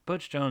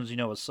Butch Jones,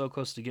 was so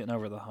close to getting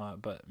over the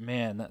hump. But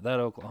man, that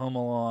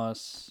Oklahoma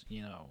loss,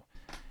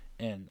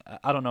 and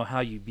I don't know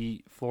how you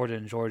beat Florida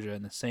and Georgia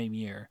in the same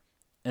year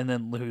and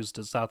then lose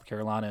to South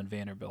Carolina and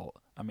Vanderbilt.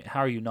 I mean, how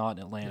are you not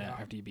in Atlanta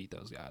after you beat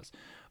those guys?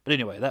 But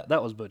anyway,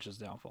 that was Butch's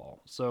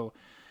downfall. So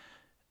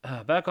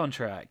back on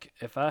track.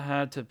 If I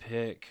had to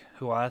pick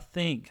who I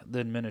think the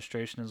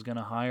administration is going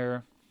to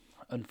hire,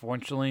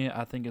 unfortunately,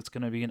 I think it's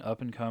going to be an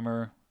up and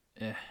comer.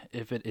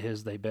 If it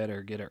is, they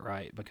better get it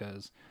right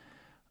because,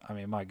 I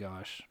mean, my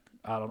gosh,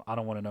 I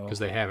don't want to know Because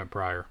they haven't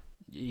prior.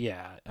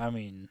 Yeah, I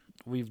mean,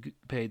 we've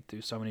paid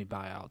through so many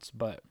buyouts,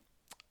 but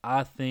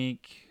I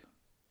think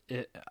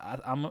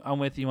I'm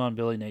with you on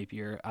Billy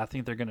Napier. I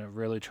think they're going to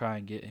really try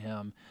and get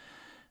him.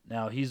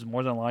 Now, he's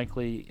more than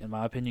likely, in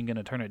my opinion, going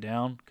to turn it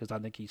down because I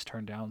think he's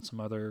turned down some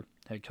other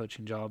head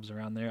coaching jobs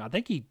around there. I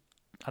think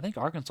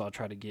Arkansas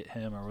tried to get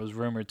him or was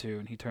rumored to,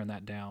 and he turned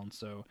that down.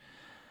 So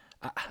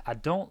I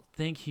don't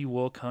think he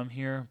will come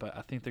here, but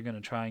I think they're going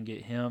to try and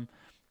get him.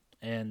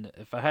 And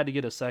if I had to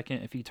get a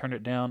second, if he turned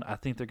it down, I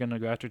think they're going to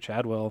go after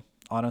Chadwell.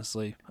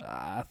 Honestly,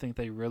 I think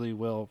they really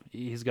will.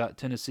 He's got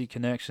Tennessee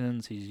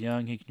connections. He's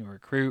young. He can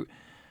recruit.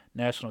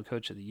 National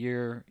Coach of the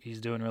Year.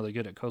 He's doing really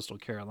good at Coastal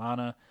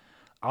Carolina.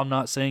 I'm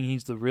not saying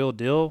he's the real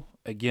deal.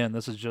 Again,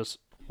 this is just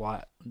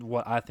what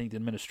I think the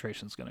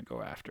administration is going to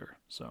go after.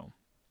 So,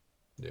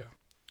 yeah,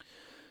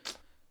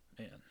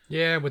 man.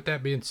 Yeah. With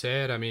that being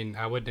said, I mean,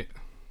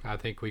 I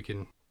think we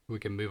can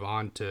move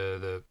on to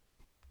the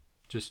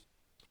just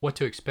what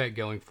to expect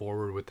going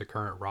forward with the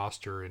current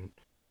roster and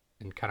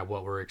kind of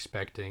what we're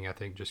expecting. I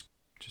think just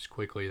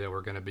quickly that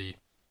we're going to be,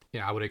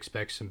 I would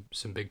expect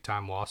some big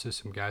time losses,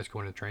 some guys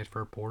going to the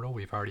transfer portal.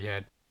 We've already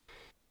had,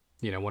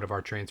 one of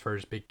our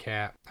transfers, Big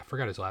Cat. I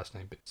forgot his last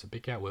name, but it's a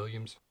Big Cat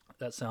Williams.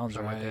 That sounds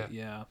right. Like that.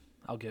 Yeah,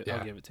 I'll give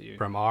it to you.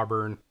 From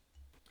Auburn.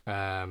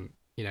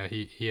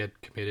 He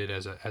had committed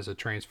as a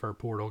transfer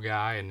portal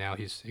guy, and now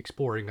he's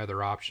exploring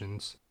other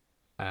options.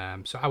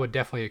 So I would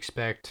definitely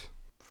expect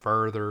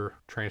further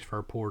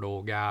transfer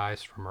portal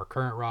guys from our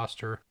current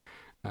roster,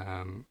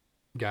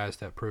 guys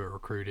that Pruitt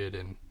recruited,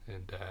 and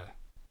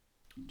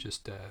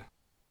just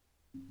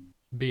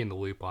be in the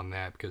loop on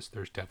that because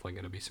there's definitely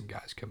going to be some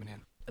guys coming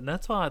in. And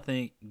that's why I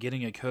think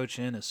getting a coach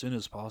in as soon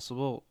as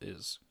possible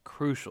is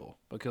crucial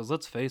because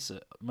let's face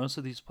it, most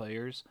of these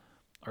players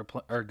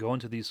are going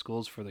to these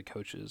schools for the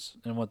coaches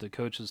and what the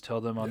coaches tell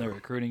them on their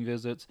recruiting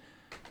visits.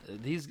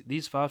 These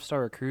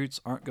 5-star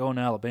recruits aren't going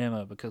to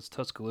Alabama because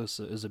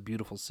Tuscaloosa is a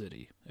beautiful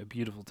city, a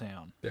beautiful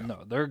town. Yeah.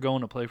 No, they're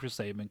going to play for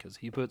Saban because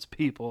he puts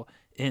people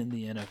in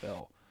the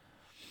NFL.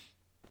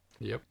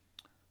 Yep.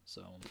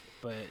 So,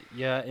 but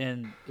yeah,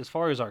 and as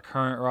far as our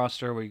current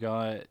roster, we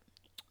got,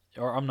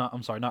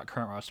 not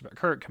current roster, but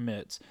current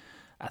commits.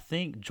 I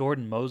think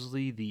Jordan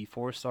Mosley, the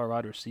 4-star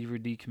wide receiver,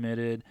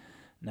 decommitted.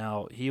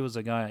 Now, he was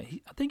a guy,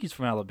 I think he's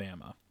from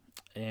Alabama,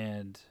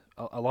 and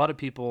a lot of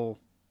people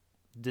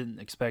didn't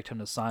expect him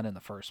to sign in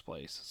the first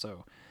place.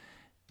 So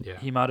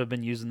he might have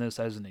been using this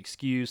as an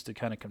excuse to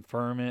kind of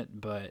confirm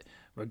it, but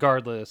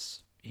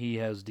regardless, he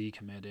has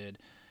decommitted.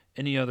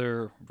 Any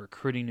other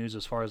recruiting news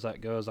as far as that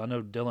goes? I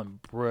know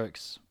Dylan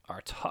Brooks, our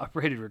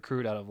top-rated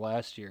recruit out of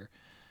last year,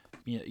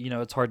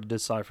 it's hard to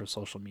decipher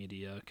social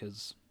media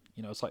because,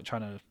 it's like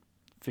trying to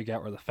figure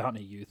out where the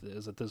fountain of youth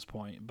is at this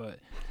point. But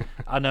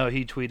I know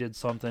he tweeted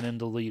something and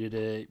deleted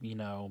it,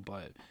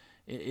 but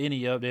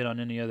any update on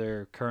any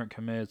other current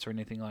commits or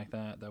anything like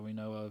that we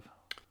know of?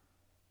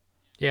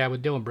 Yeah,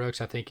 with Dylan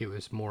Brooks, I think it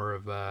was more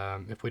of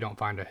if we don't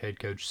find a head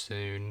coach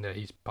soon, that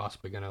he's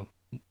possibly going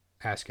to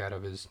ask out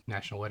of his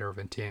national letter of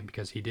intent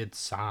because he did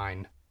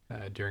sign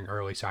during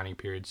early signing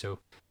period. So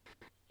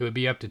it would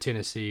be up to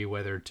Tennessee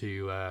whether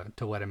to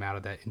let him out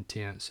of that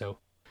intent. So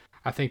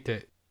I think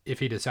that if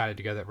he decided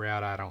to go that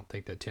route, I don't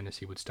think that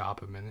Tennessee would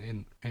stop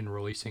him in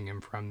releasing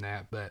him from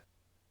that. But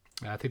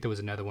I think there was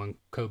another one,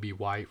 Kobe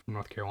White from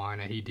North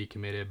Carolina. He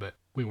decommitted, but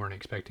we weren't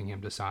expecting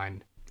him to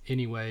sign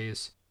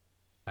anyways.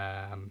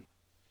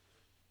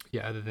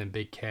 Other than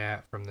Big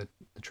Cat from the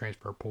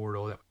transfer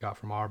portal that we got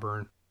from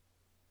Auburn.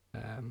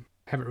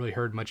 Haven't really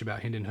heard much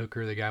about Hendon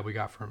Hooker,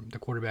 the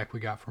quarterback we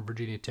got from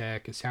Virginia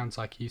Tech. It sounds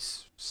like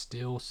he's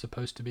still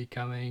supposed to be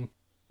coming,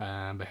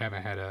 but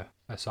haven't had a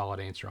solid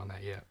answer on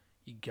that yet.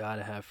 You got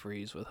to have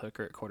Freeze with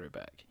Hooker at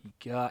quarterback. You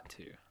got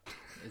to.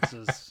 It's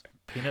just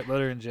peanut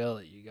butter and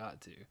jelly. You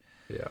got to.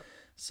 Yeah.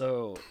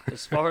 So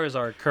as far as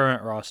our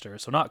current roster,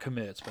 so not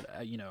commits, but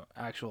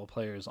actual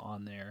players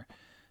on there,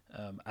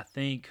 I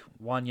think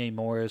Wanye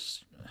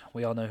Morris,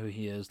 we all know who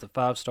he is, the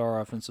 5-star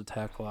offensive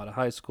tackle out of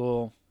high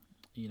school.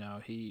 He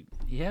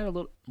had a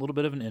little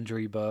bit of an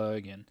injury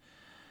bug, and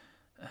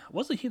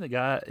wasn't he the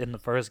guy in the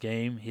first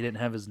game? He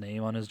didn't have his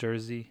name on his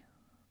jersey.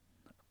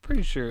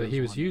 Pretty sure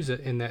he was used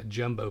in that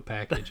jumbo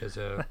package as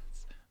a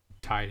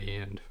tight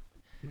end.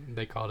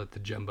 They called it the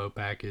jumbo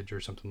package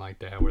or something like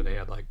that, where they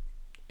had like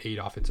 8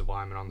 offensive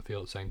linemen on the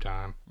field at the same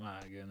time.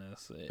 My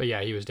goodness. But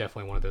yeah, he was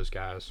definitely one of those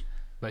guys.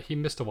 But he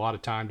missed a lot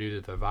of time due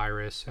to the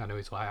virus. I know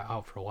he's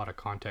out for a lot of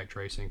contact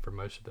tracing for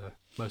most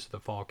of the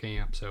fall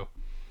camp. So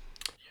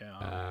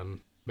yeah.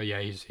 But yeah,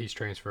 he's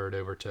transferred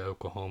over to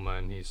Oklahoma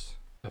and he's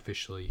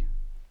officially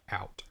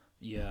out.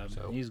 Yeah,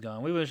 so he's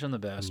gone. We wish him the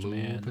best,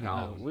 man.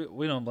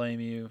 We don't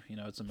blame you.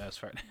 It's a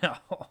mess right now.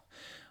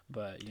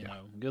 But,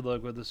 good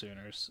luck with the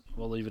Sooners.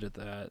 We'll leave it at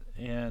that.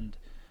 And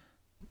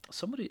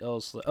somebody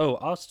else,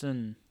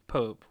 Austin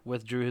Pope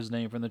withdrew his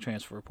name from the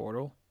transfer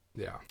portal.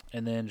 Yeah.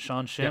 And then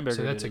Sean Schamberger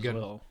so that's did as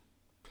well.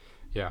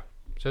 Yeah.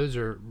 So those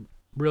are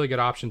really good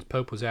options.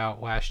 Pope was out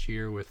last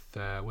year with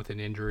an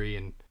injury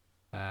and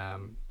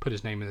put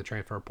his name in the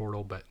transfer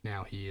portal, but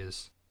now he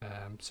is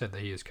said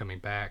that he is coming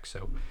back.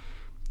 So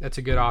that's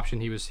a good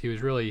option. He was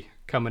really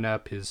coming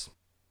up.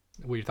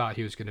 We thought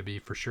he was going to be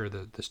for sure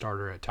the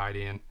starter at tight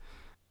end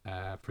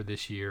for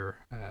this year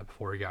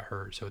before he got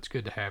hurt. So it's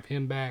good to have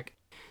him back.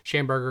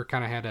 Schamberger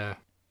kind of had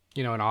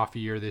an off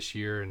year this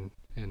year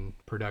in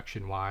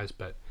production wise,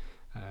 but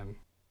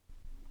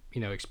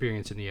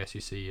experience in the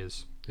SEC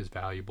is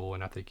valuable,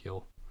 and I think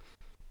he'll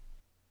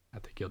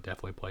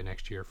definitely play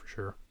next year for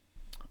sure.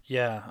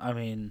 Yeah,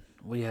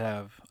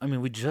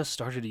 we just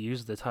started to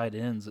use the tight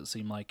ends, it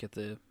seemed like, at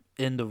the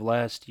end of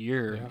last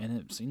year, and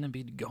it seemed to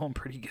be going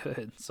pretty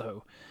good.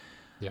 So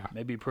yeah,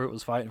 maybe Pruitt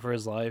was fighting for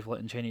his life,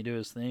 letting Chaney do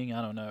his thing.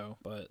 I don't know,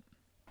 but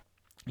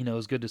it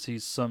was good to see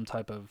some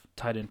type of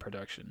tight end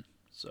production.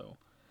 So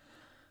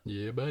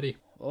yeah, buddy.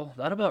 Well,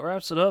 that about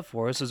wraps it up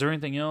for us. Is there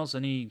anything else?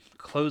 Any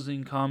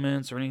closing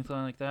comments or anything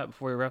like that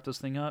before we wrap this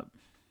thing up?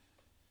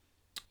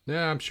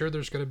 Yeah, I'm sure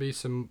there's going to be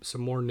some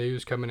more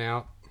news coming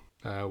out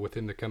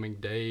within the coming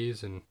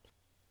days, and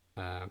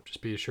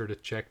just be sure to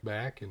check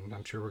back, and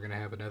I'm sure we're going to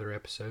have another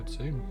episode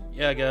soon.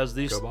 Yeah, guys,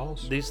 these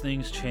Vols.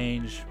 things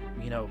change,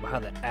 by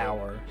the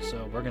hour,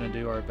 so we're going to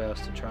do our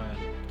best to try and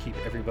keep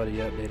everybody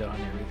updated on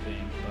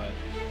everything. But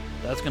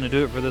that's going to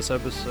do it for this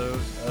episode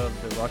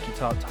of the Rocky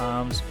Top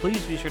Times.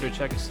 Please be sure to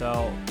check us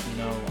out,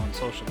 on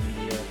social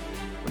media.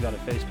 We got a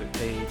Facebook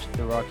page,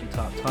 The Rocky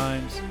Top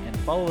Times, and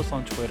follow us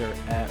on Twitter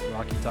at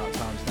Rocky Top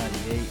Times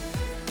 98.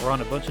 We're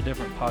on a bunch of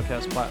different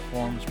podcast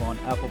platforms. We're on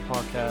Apple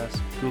Podcasts,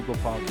 Google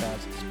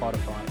Podcasts,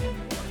 Spotify, and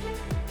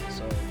more.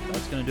 So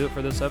that's going to do it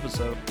for this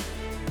episode.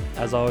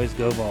 As always,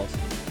 go Vols.